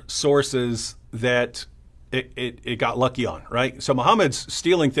other sources that it got lucky on, right? So Muhammad's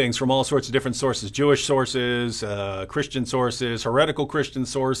stealing things from all sorts of different sources, Jewish sources, Christian sources, heretical Christian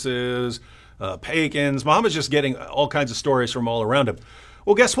sources, pagans. Muhammad's just getting all kinds of stories from all around him.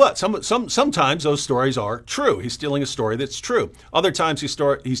 Well, guess what? Sometimes those stories are true. He's stealing a story that's true. Other times he's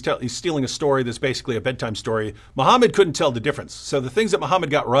stealing a story that's basically a bedtime story. Muhammad couldn't tell the difference. So the things that Muhammad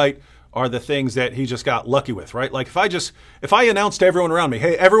got right are the things that he just got lucky with, right? Like if I announced to everyone around me,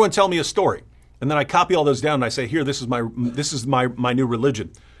 hey, everyone tell me a story, and then I copy all those down and I say, here, this is my new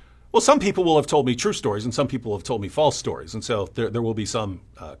religion. Well, some people will have told me true stories, and some people have told me false stories, and so there will be some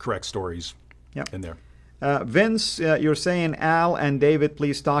correct stories in there. Vince, you're saying Al and David,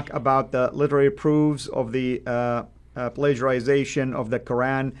 please talk about the literary proofs of the plagiarization of the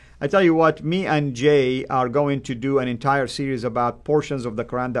Quran. I tell you what, me and Jay are going to do an entire series about portions of the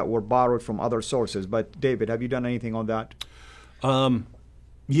Quran that were borrowed from other sources. But David, have you done anything on that?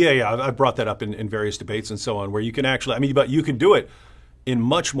 Yeah, I brought that up in various debates and so on, where you can actually, I mean, but you can do it in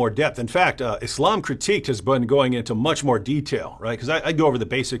much more depth. In fact, Islam Critiqued has been going into much more detail, right? Because I go over the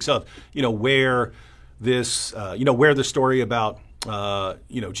basics of, where this, where the story about,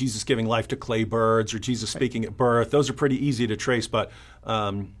 Jesus giving life to clay birds or Jesus speaking at birth, those are pretty easy to trace. But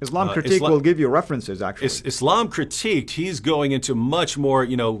Islam Critique will give you references, actually. Islam Critiqued, he's going into much more,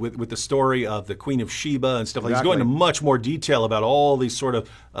 with the story of the Queen of Sheba and stuff like that. He's going into much more detail about all these sort of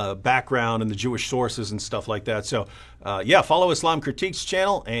background and the Jewish sources and stuff like that. So, follow Islam Critique's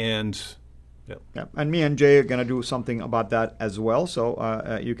channel and... Yeah, and me and Jay are going to do something about that as well.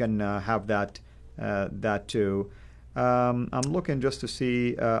 So you can have that too. I'm looking just to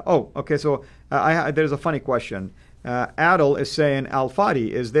see. Okay. So there's a funny question. Adel is saying, Al-Fadi,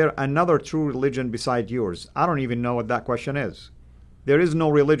 is there another true religion beside yours? I don't even know what that question is. There is no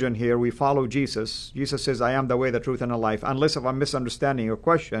religion here. We follow Jesus. Jesus says, I am the way, the truth, and the life. Unless if I'm misunderstanding your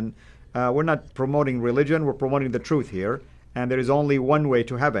question, we're not promoting religion. We're promoting the truth here. And there is only one way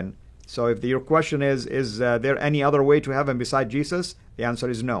to heaven. So if your question is there any other way to heaven beside Jesus? The answer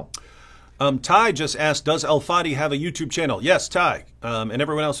is no. Ty just asked, does Al-Fadi have a YouTube channel? Yes, Ty, and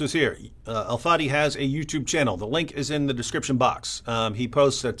everyone else who's here. Al-Fadi has a YouTube channel. The link is in the description box. He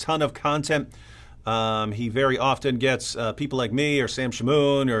posts a ton of content. He very often gets people like me or Sam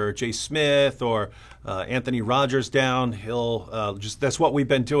Shamoon or Jay Smith or Anthony Rogers down. He'll that's what we've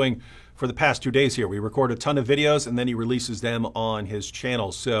been doing for the past 2 days here. We record a ton of videos and then he releases them on his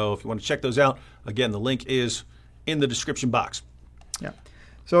channel. So if you want to check those out, again, the link is in the description box. Yeah.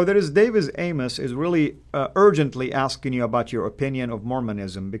 So there is Davis Amos is really urgently asking you about your opinion of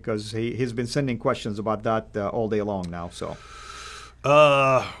Mormonism, because he's been sending questions about that all day long now. So,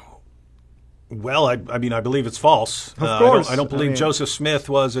 well, I mean, I believe it's false. Of course. I don't believe Joseph Smith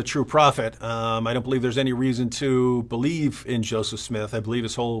was a true prophet. I don't believe there's any reason to believe in Joseph Smith. I believe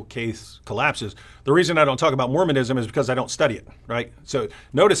his whole case collapses. The reason I don't talk about Mormonism is because I don't study it, right? So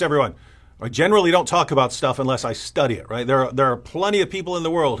notice, everyone, I generally don't talk about stuff unless I study it, right? There are plenty of people in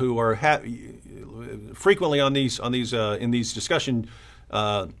the world who are frequently in these discussion.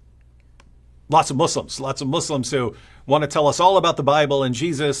 Lots of Muslims who want to tell us all about the Bible and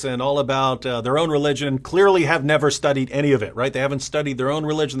Jesus and all about their own religion. Clearly, have never studied any of it, right? They haven't studied their own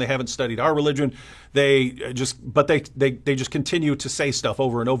religion. They haven't studied our religion. They just continue to say stuff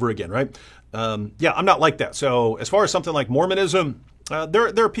over and over again, right? I'm not like that. So as far as something like Mormonism,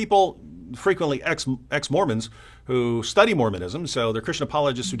 there are people, frequently ex-Mormons, who study Mormonism, so they're Christian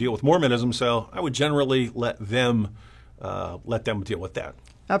apologists who deal with Mormonism, so I would generally let them deal with that.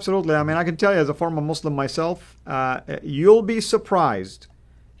 Absolutely. I mean, I can tell you as a former Muslim myself, you'll be surprised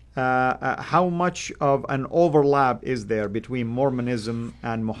how much of an overlap is there between Mormonism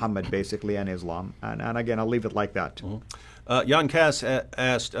and Muhammad, basically, and Islam. And again, I'll leave it like that. Mm-hmm. Jan Cass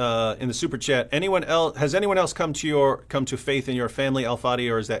asked in the super chat, has anyone else come to faith in your family, Al-Fadi,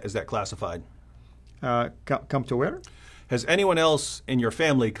 or is that classified? Come to where? Has anyone else in your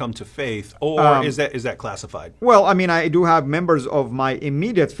family come to faith, or is that classified? Well, I mean, I do have members of my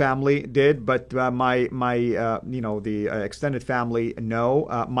immediate family did, but the extended family,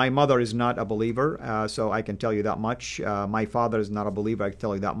 no. My mother is not a believer, so I can tell you that much. My father is not a believer, I can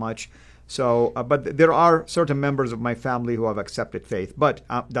tell you that much. So, but there are certain members of my family who have accepted faith, but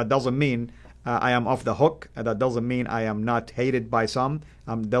that doesn't mean I am off the hook. That doesn't mean I am not hated by some.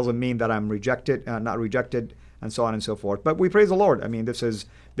 Doesn't mean that I'm not rejected, and so on and so forth. But we praise the Lord. I mean, this is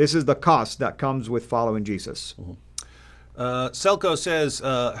the cost that comes with following Jesus. Mm-hmm. Selko says,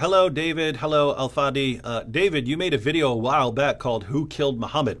 hello, David. Hello, Al-Fadi. David, you made a video a while back called Who Killed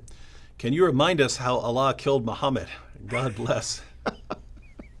Muhammad? Can you remind us how Allah killed Muhammad? God bless.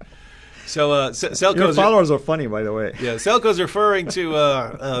 So your followers are funny, by the way. Yeah, Selko's referring to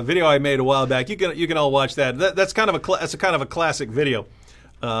a video I made a while back. You can all watch that. That's kind of a classic video.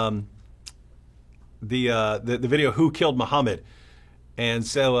 The video Who Killed Muhammad, and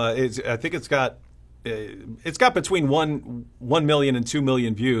so I think it's got between 1 million and 2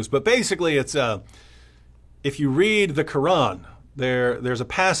 million views. But basically, it's if you read the Quran, there's a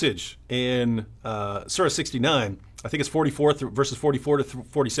passage in Surah 69. I think it's 44 verses 44 to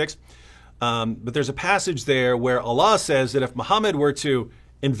 46. But there's a passage there where Allah says that if Muhammad were to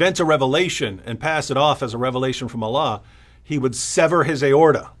invent a revelation and pass it off as a revelation from Allah, he would sever his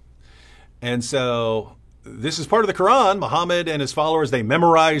aorta. And so this is part of the Quran. Muhammad and his followers, they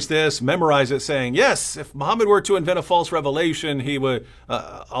memorize it, saying, yes, if Muhammad were to invent a false revelation, he would,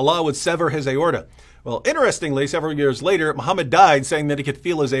 Allah would sever his aorta. Well, interestingly, several years later, Muhammad died saying that he could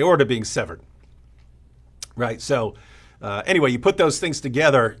feel his aorta being severed. Right. So anyway, you put those things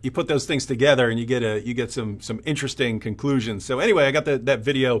together, and you get some interesting conclusions. So anyway, I got that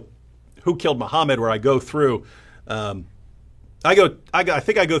video, Who Killed Muhammad, where I go through, I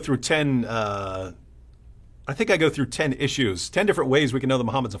think I go through 10 issues, 10 different ways we can know that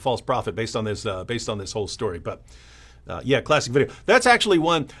Muhammad's a false prophet based on this whole story. But yeah, classic video. That's actually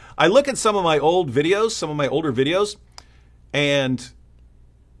one. I look at some of my older videos, and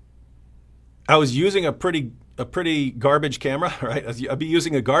I was using a pretty garbage camera, right? I'd be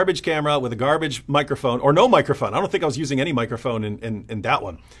using a garbage camera with a garbage microphone, or no microphone. I don't think I was using any microphone in that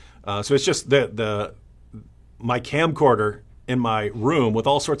one. So it's just my camcorder in my room with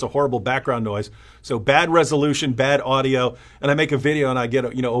all sorts of horrible background noise. So bad resolution, bad audio, and I make a video and I get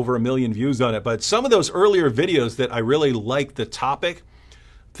over 1 million views on it. But some of those earlier videos that I really like the topic,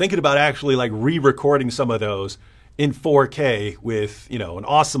 thinking about actually like re-recording some of those in 4K with an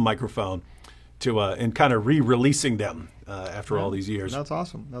awesome microphone and kind of re-releasing them after all these years. That's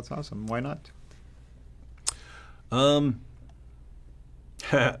awesome. That's awesome. Why not?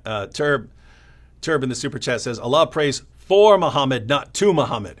 Turb in the super chat says, Allah prays for Muhammad, not to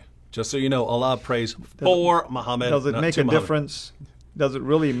Muhammad. Just so you know, Allah prays for Muhammad. Does it make a difference? Does it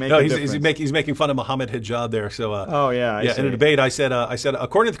really make a difference? He's making fun of Muhammad hijab there. So I see. In a debate, I said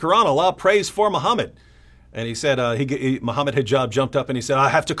according to the Quran, Allah prays for Muhammad. And he said, Muhammad hijab jumped up and he said, I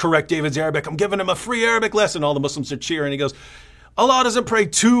have to correct David's Arabic. I'm giving him a free Arabic lesson. All the Muslims are cheering. He goes, Allah doesn't pray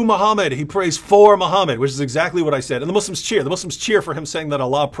to Muhammad. He prays for Muhammad, which is exactly what I said. And the Muslims cheer. The Muslims cheer for him saying that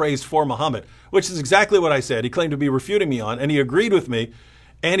Allah prays for Muhammad, which is exactly what I said. He claimed to be refuting me on, and he agreed with me,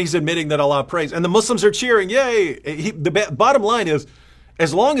 and he's admitting that Allah prays. And the Muslims are cheering. Yay! The bottom line is,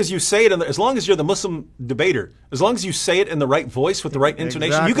 as long as you say it, as long as you're the Muslim debater, as long as you say it in the right voice with the right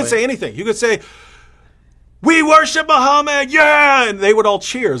intonation, you could say anything. You could say, we worship Muhammad, yeah! And they would all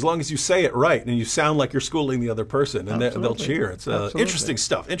cheer as long as you say it right and you sound like you're schooling the other person, and they'll cheer. It's interesting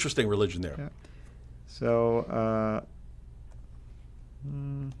stuff, interesting religion there. Yeah. So,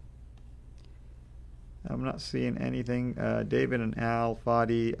 I'm not seeing anything. David and Al,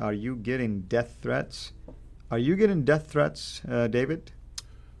 Fadi, are you getting death threats? Are you getting death threats, David?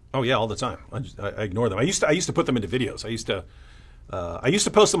 Oh yeah, all the time. I ignore them. I used to put them into videos. I used to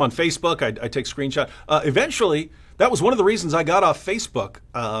post them on Facebook. I take screenshots. Eventually, that was one of the reasons I got off Facebook.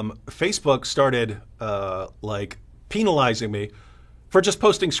 Facebook started like penalizing me for just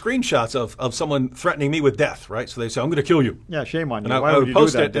posting screenshots of someone threatening me with death. Right? So they say, "I'm going to kill you." Yeah, shame on you. And Why I would would you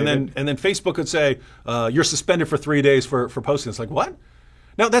post do that, it, David? and then Facebook would say, "You're suspended for 3 days for posting." It's like, what?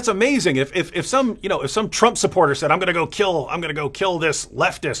 Now that's amazing. If some Trump supporter said, I'm going to go kill this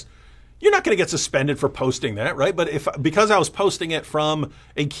leftist, you're not going to get suspended for posting that, right? But because I was posting it from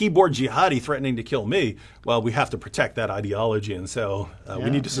a keyboard jihadi threatening to kill me, well, we have to protect that ideology, and so we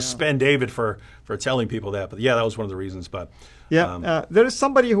need to suspend David for telling people that. But yeah, that was one of the reasons. But there is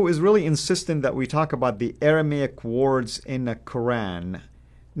somebody who is really insistent that we talk about the Aramaic words in the Quran.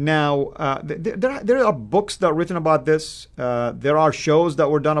 Now, there are books that are written about this. There are shows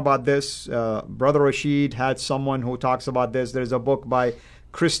that were done about this. Brother Rashid had someone who talks about this. There's a book by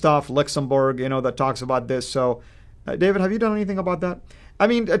Christoph Luxemburg, that talks about this. So, David, have you done anything about that? I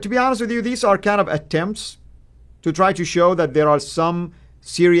mean, to be honest with you, these are kind of attempts to try to show that there are some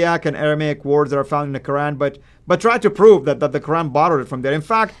Syriac and Aramaic words that are found in the Quran, but try to prove that the Quran borrowed it from there. In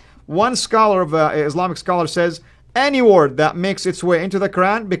fact, one scholar of Islamic scholar says any word that makes its way into the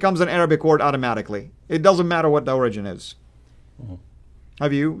Quran becomes an Arabic word automatically. It doesn't matter what the origin is. Mm-hmm.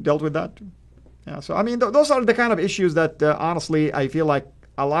 Have you dealt with that? Yeah. So I mean, those are the kind of issues that honestly I feel like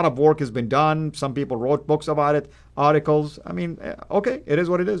a lot of work has been done. Some people wrote books about it, articles. I mean, okay, it is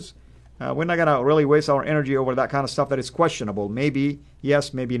what it is. We're not going to really waste our energy over that kind of stuff that is questionable. Maybe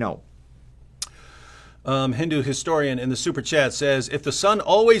yes, maybe no. Hindu historian in the super chat says, if the Son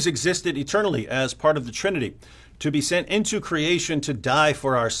always existed eternally as part of the Trinity, to be sent into creation to die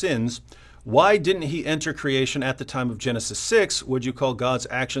for our sins, why didn't he enter creation at the time of Genesis 6? Would you call God's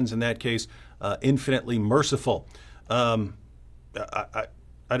actions in that case infinitely merciful? I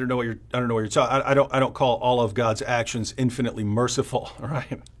don't know what you're talking. I don't call all of God's actions infinitely merciful.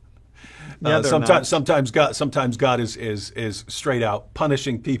 Right? Yeah, sometimes God is straight out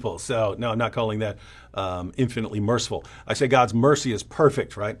punishing people. So no, I'm not calling that infinitely merciful. I say God's mercy is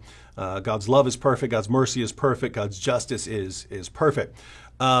perfect. Right? God's love is perfect. God's mercy is perfect. God's justice is perfect.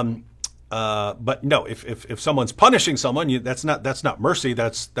 But no, if someone's punishing someone, that's not mercy.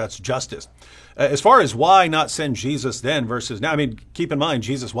 That's justice. As far as why not send Jesus then versus now, I mean, keep in mind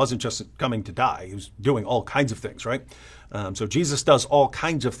Jesus wasn't just coming to die; he was doing all kinds of things, right? So Jesus does all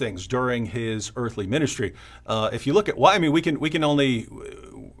kinds of things during his earthly ministry. If you look at why, I mean, we can only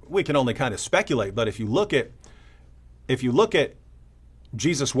kind of speculate. But if you look at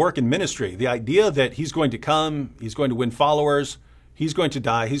Jesus' work in ministry, the idea that he's going to come, he's going to win followers, he's going to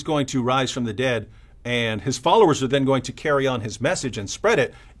die, he's going to rise from the dead, and his followers are then going to carry on his message and spread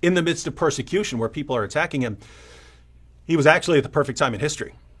it in the midst of persecution where people are attacking him. He was actually at the perfect time in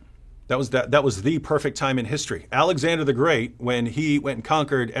history. That was the perfect time in history. Alexander the Great, when he went and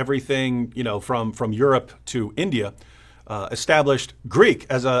conquered everything, from Europe to India, established Greek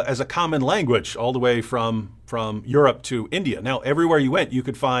as a common language all the way from Europe to India. Now, everywhere you went, you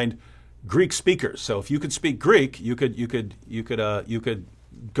could find Greek speakers. So if you could speak Greek, you could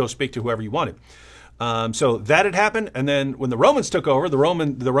go speak to whoever you wanted. So that had happened, and then when the Romans took over, the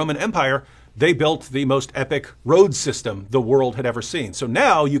Roman Empire, they built the most epic road system the world had ever seen. So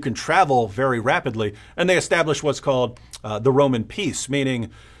now you can travel very rapidly, and they established what's called the Roman peace,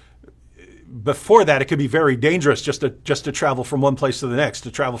 meaning before that, it could be very dangerous just to travel from one place to the next,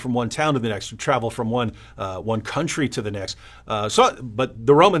 to travel from one town to the next, to travel from one country to the next. But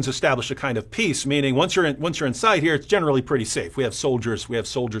the Romans established a kind of peace, meaning once you're inside here, it's generally pretty safe. We have soldiers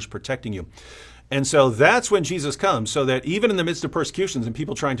protecting you. And so that's when Jesus comes, so that even in the midst of persecutions and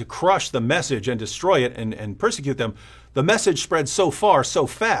people trying to crush the message and destroy it and persecute them, the message spread so far, so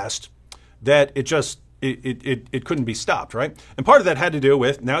fast, that it couldn't be stopped, right? And part of that had to do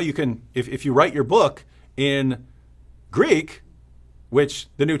with, now you can, if you write your book in Greek, which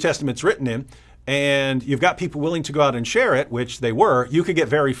the New Testament's written in, and you've got people willing to go out and share it, which they were, you could get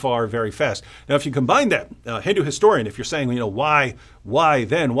very far, very fast. Now, if you combine that, Hindu historian, if you're saying, why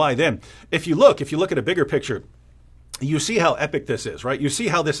then? If you look at a bigger picture, you see how epic this is, right? You see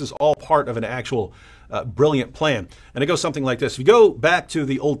how this is all part of an actual brilliant plan. And it goes something like this. If you go back to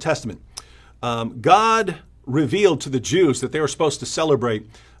the Old Testament, God revealed to the Jews that they were supposed to celebrate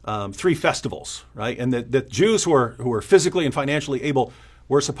 3 festivals, right? And that Jews who were physically and financially able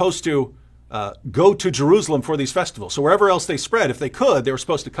were supposed to go to Jerusalem for these festivals. So wherever else they spread, if they could, they were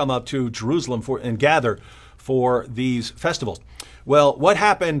supposed to come up to Jerusalem and gather for these festivals. Well, what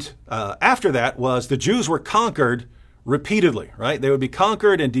happened after that was the Jews were conquered repeatedly, right? They would be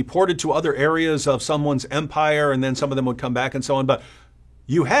conquered and deported to other areas of someone's empire, and then some of them would come back and so on. But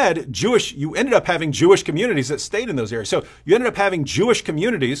you ended up having Jewish communities that stayed in those areas. So you ended up having Jewish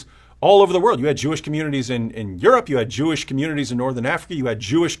communities all over the world. You had Jewish communities in Europe. You had Jewish communities in Northern Africa. You had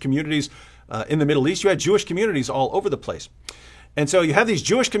Jewish communities in the Middle East. You had Jewish communities all over the place. And so you have these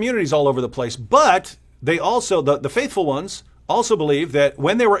Jewish communities all over the place, but they also, the faithful ones, also believed that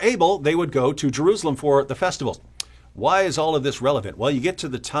when they were able, they would go to Jerusalem for the festivals. Why is all of this relevant? Well, you get to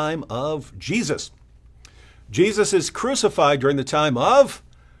the time of Jesus. Jesus is crucified during the time of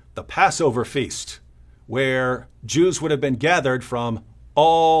the Passover feast, where Jews would have been gathered from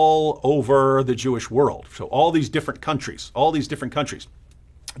all over the Jewish world. So all these different countries.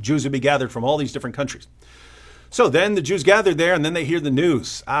 Jews would be gathered from all these different countries. So then the Jews gathered there, and then they hear the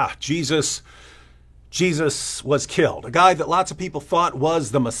news. Jesus was killed. A guy that lots of people thought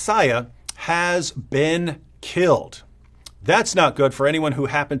was the Messiah has been killed. That's not good for anyone who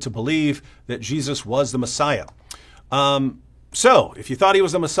happened to believe that Jesus was the Messiah. So if you thought he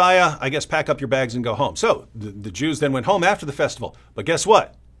was the Messiah, I guess pack up your bags and go home. So the Jews then went home after the festival. But guess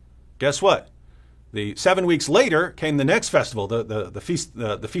what? The 7 weeks later came the next festival, the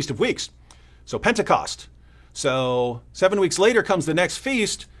Feast of Weeks. So Pentecost. So 7 weeks later comes the next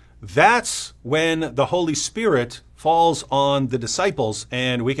feast. That's when the Holy Spirit falls on the disciples,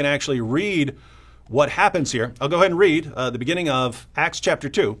 and we can actually read what happens here. I'll go ahead and read the beginning of Acts chapter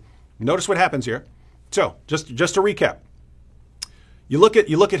 2. Notice what happens here. So just to recap. You look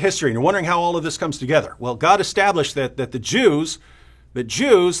at history and you're wondering how all of this comes together. Well, God established that the Jews,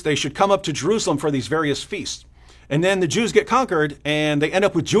 they should come up to Jerusalem for these various feasts. And then the Jews get conquered and they end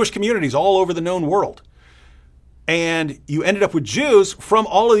up with Jewish communities all over the known world. And you ended up with Jews from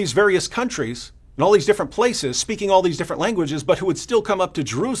all of these various countries and all these different places, speaking all these different languages, but who would still come up to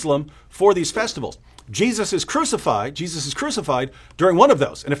Jerusalem for these festivals. Jesus is crucified during one of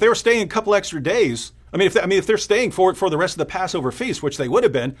those. And if they were staying a couple extra days, if they're staying for the rest of the Passover feast, which they would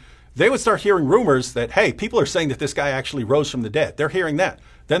have been, they would start hearing rumors that, hey, people are saying that this guy actually rose from the dead. They're hearing that.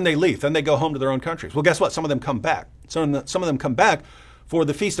 Then they leave. Then they go home to their own countries. Well, guess what? Some of them come back. Some of them come back for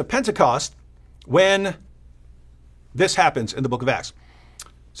the Feast of Pentecost when this happens in the book of Acts.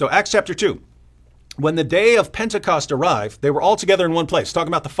 So Acts chapter 2. when the day of Pentecost arrived, they were all together in one place. Talking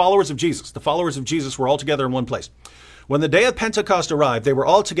about the followers of Jesus. The followers of Jesus were all together in one place. When the day of Pentecost arrived, they were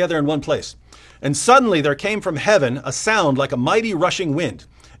all together in one place. And suddenly there came from heaven a sound like a mighty rushing wind,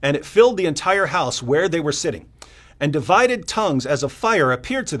 and it filled the entire house where they were sitting. And divided tongues as of fire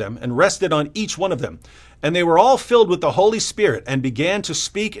appeared to them and rested on each one of them. And they were all filled with the Holy Spirit and began to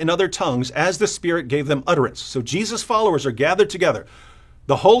speak in other tongues as the Spirit gave them utterance. So Jesus' followers are gathered together.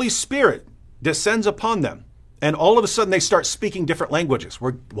 The Holy Spirit descends upon them, and all of a sudden they start speaking different languages.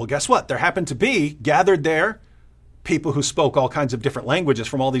 Well, guess what? There happened to be gathered there people who spoke all kinds of different languages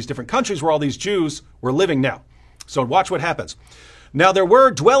from all these different countries where all these Jews were living now. So watch what happens. Now there were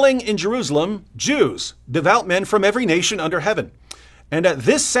dwelling in Jerusalem Jews, devout men from every nation under heaven. And at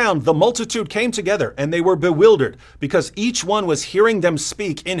this sound the multitude came together, and they were bewildered, because each one was hearing them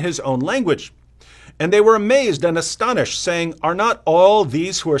speak in his own language. And they were amazed and astonished, saying, "Are not all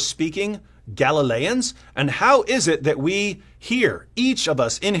these who are speaking Galileans? And how is it that we hear, each of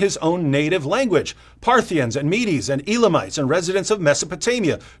us in his own native language? Parthians and Medes and Elamites and residents of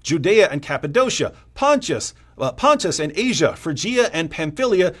Mesopotamia, Judea and Cappadocia, Pontus and Asia, Phrygia and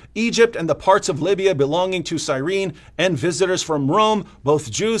Pamphylia, Egypt and the parts of Libya belonging to Cyrene, and visitors from Rome,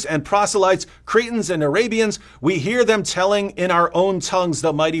 both Jews and proselytes, Cretans and Arabians. We hear them telling in our own tongues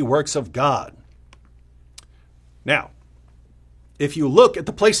the mighty works of God." Now, if you look at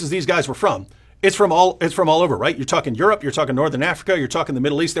the places these guys were from, it's from all over, right? You're talking Europe, you're talking Northern Africa, you're talking the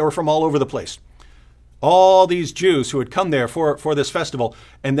Middle East. They were from all over the place. All these Jews who had come there for this festival.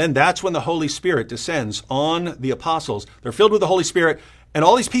 And then that's when the Holy Spirit descends on the apostles. They're filled with the Holy Spirit. And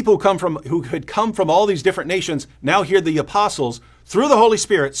all these people who had come from all these different nations now hear the apostles through the Holy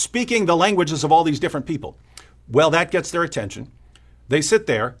Spirit speaking the languages of all these different people. Well, that gets their attention. They sit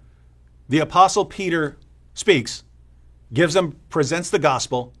there. The apostle Peter speaks, presents the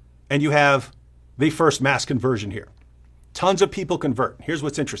gospel, and you have the first mass conversion here. Tons of people convert. Here's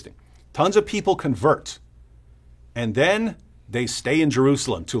what's interesting. Tons of people convert, and then they stay in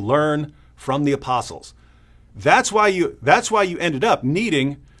Jerusalem to learn from the apostles. That's why you ended up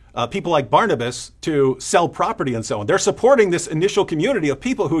needing people like Barnabas to sell property and so on. They're supporting this initial community of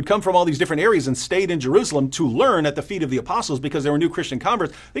people who had come from all these different areas and stayed in Jerusalem to learn at the feet of the apostles because they were new Christian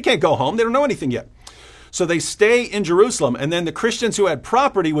converts. They can't go home. They don't know anything yet. So they stay in Jerusalem, and then the Christians who had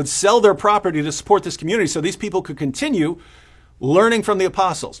property would sell their property to support this community so these people could continue learning from the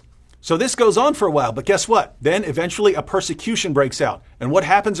apostles. So this goes on for a while, but guess what? Then eventually a persecution breaks out. And what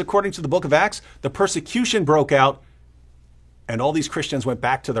happens according to the book of Acts? The persecution broke out, and all these Christians went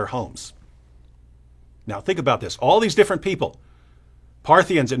back to their homes. Now think about this. All these different people,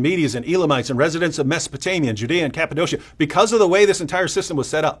 Parthians and Medes and Elamites and residents of Mesopotamia and Judea and Cappadocia, because of the way this entire system was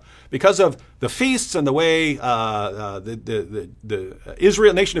set up, because of the feasts and the way the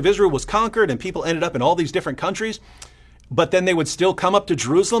nation of Israel was conquered and people ended up in all these different countries, but then they would still come up to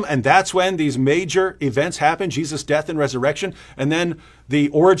Jerusalem, and that's when these major events happen, Jesus' death and resurrection, and then the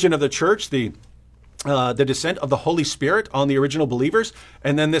origin of the church, the descent of the Holy Spirit on the original believers,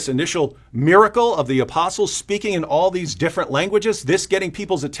 and then this initial miracle of the apostles speaking in all these different languages, this getting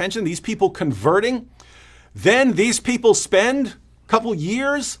people's attention, these people converting. Then these people spend a couple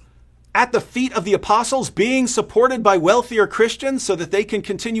years at the feet of the apostles being supported by wealthier Christians so that they can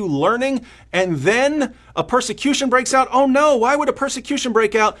continue learning. And then a persecution breaks out. Oh no, why would a persecution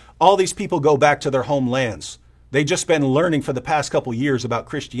break out? All these people go back to their homelands. They've just been learning for the past couple years about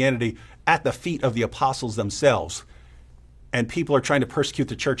Christianity at the feet of the apostles themselves. And people are trying to persecute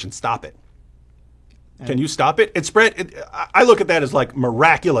the church and stop it. Can you stop it? It spread. I look at that as like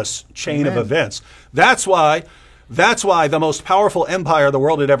miraculous chain of events. That's why the most powerful empire the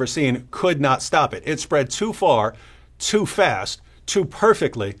world had ever seen could not stop it. It spread too far, too fast, too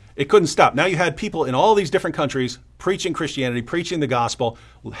perfectly. It couldn't stop. Now you had people in all these different countries preaching Christianity, preaching the gospel,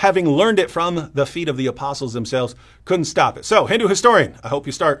 having learned it from the feet of the apostles themselves, couldn't stop it. So, Hindu historian, I hope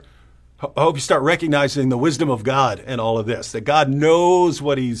you start recognizing the wisdom of God in all of this, that God knows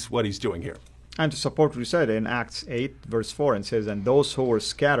what he's doing here. And to support what you said in Acts 8, verse 4, it says, "And those who were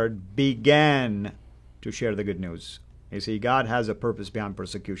scattered began to share the good news." You see, God has a purpose behind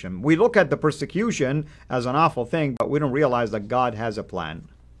persecution. We look at the persecution as an awful thing, but we don't realize that God has a plan.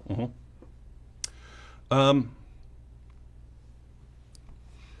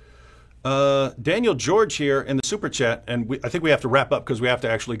 Daniel George here in the super chat, and I think we have to wrap up because we have to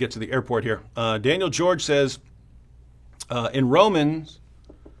actually get to the airport here. Daniel George says, in Romans,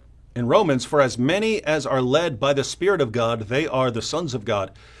 "For as many as are led by the Spirit of God, they are the sons of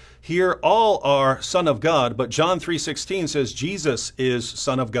God." Here, all are son of God, but John 3:16 says Jesus is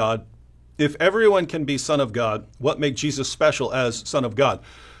son of God. If everyone can be son of God, what makes Jesus special as son of God?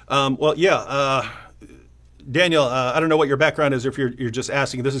 Well, yeah, Daniel, I don't know what your background is, if you're just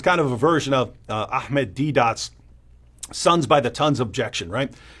asking. This is kind of a version of Ahmed Deedat's sons by the tons objection,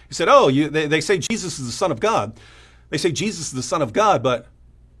 right? He said, oh, they say Jesus is the Son of God. They say Jesus is the Son of God, but,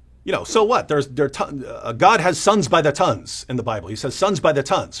 you know, so what? God has sons by the tons in the Bible. He says sons by the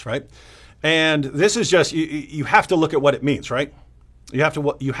tons, right? And this is just, you have to look at what it means, right? You have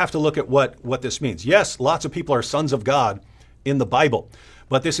to look at what this means. Yes, lots of people are sons of God in the Bible,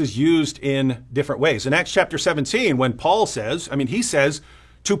 but this is used in different ways. In Acts chapter 17, when Paul says, he says,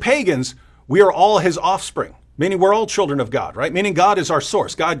 to pagans, we are all his offspring. Meaning we're all children of God, right? Meaning God is our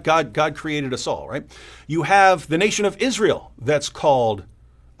source. God created us all, right? You have the nation of Israel that's called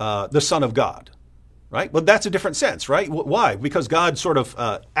the Son of God, right? Well, that's a different sense, right? Why? Because God sort of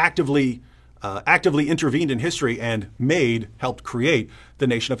actively intervened in history and helped create the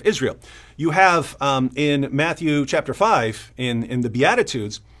nation of Israel. You have in Matthew chapter 5, in the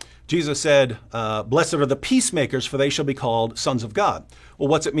Beatitudes, Jesus said, blessed are the peacemakers, for they shall be called sons of God. Well,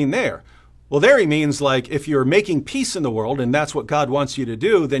 what's it mean there? Well, there he means, like, if you're making peace in the world and that's what God wants you to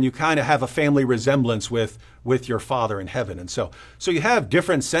do, then you kind of have a family resemblance with your Father in heaven. And so you have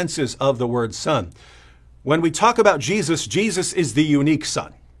different senses of the word son. When we talk about Jesus, Jesus is the unique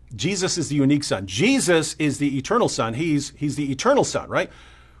son. Jesus is the unique son. Jesus is the eternal son. He's the eternal son, right?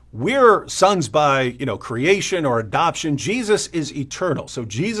 We're sons by, creation or adoption. Jesus is eternal. So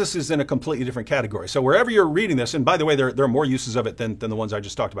Jesus is in a completely different category. So wherever you're reading this, and by the way, there are more uses of it than the ones I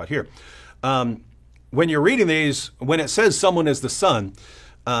just talked about here. When you're reading these, when it says someone is the son,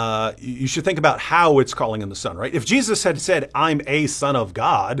 you should think about how it's calling him the son, right? If Jesus had said, I'm a son of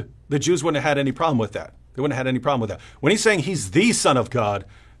God, the Jews wouldn't have had any problem with that. They wouldn't have had any problem with that. When he's saying he's the son of God,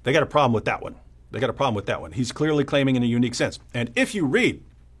 they got a problem with that one. They got a problem with that one. He's clearly claiming in a unique sense. And if you read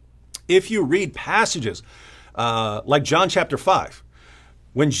passages like John chapter 5,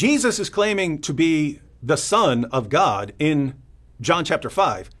 when Jesus is claiming to be the Son of God in John chapter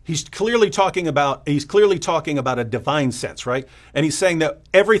 5, he's clearly talking about a divine sense, right? And he's saying that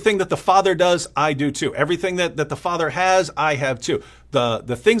everything that the Father does, I do too. Everything that the Father has, I have too.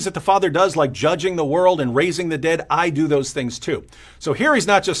 The things that the Father does, like judging the world and raising the dead, I do those things too. So here he's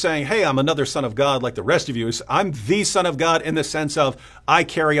not just saying, hey, I'm another son of God like the rest of you. I'm the Son of God in the sense of I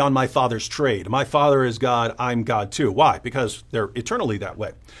carry on my Father's trade. My Father is God, I'm God too. Why? Because they're eternally that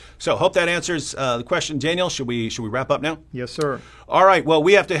way. So hope that answers the question. Daniel, should we wrap up now? Yes, sir. All right. Well,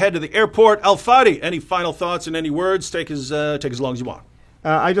 we have to head to the airport. Fadi, any final thoughts and any words? Take as long as you want.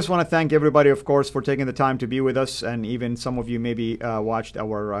 I just want to thank everybody, of course, for taking the time to be with us, and even some of you maybe watched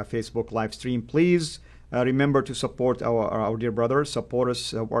our Facebook live stream. Please remember to support our dear brothers,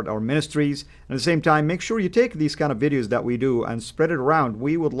 support our ministries, and at the same time, make sure you take these kind of videos that we do and spread it around.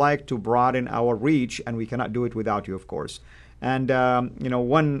 We would like to broaden our reach, and we cannot do it without you, of course. And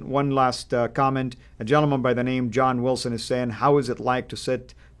one last comment. A gentleman by the name John Wilson is saying, how is it like to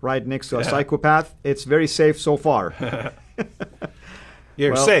sit right next to a psychopath? It's very safe so far.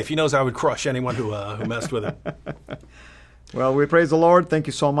 You're safe. He knows I would crush anyone who messed with him. Well, we praise the Lord. Thank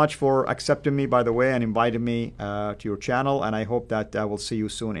you so much for accepting me, by the way, and inviting me to your channel. And I hope that I will see you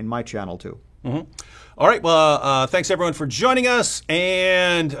soon in my channel, too. Mm-hmm. All right. Well, thanks, everyone, for joining us.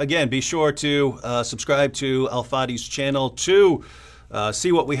 And, again, be sure to subscribe to Fadi's channel to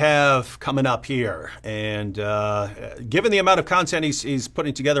see what we have coming up here. And given the amount of content he's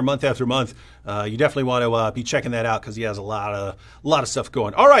putting together month after month, you definitely want to be checking that out because he has a lot of stuff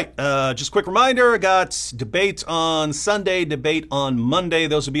going. All right, just a quick reminder, I got debate on Sunday, debate on Monday.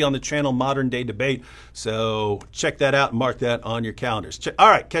 Those will be on the channel Modern Day Debate. So check that out and mark that on your calendars. All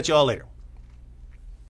right, catch you all later.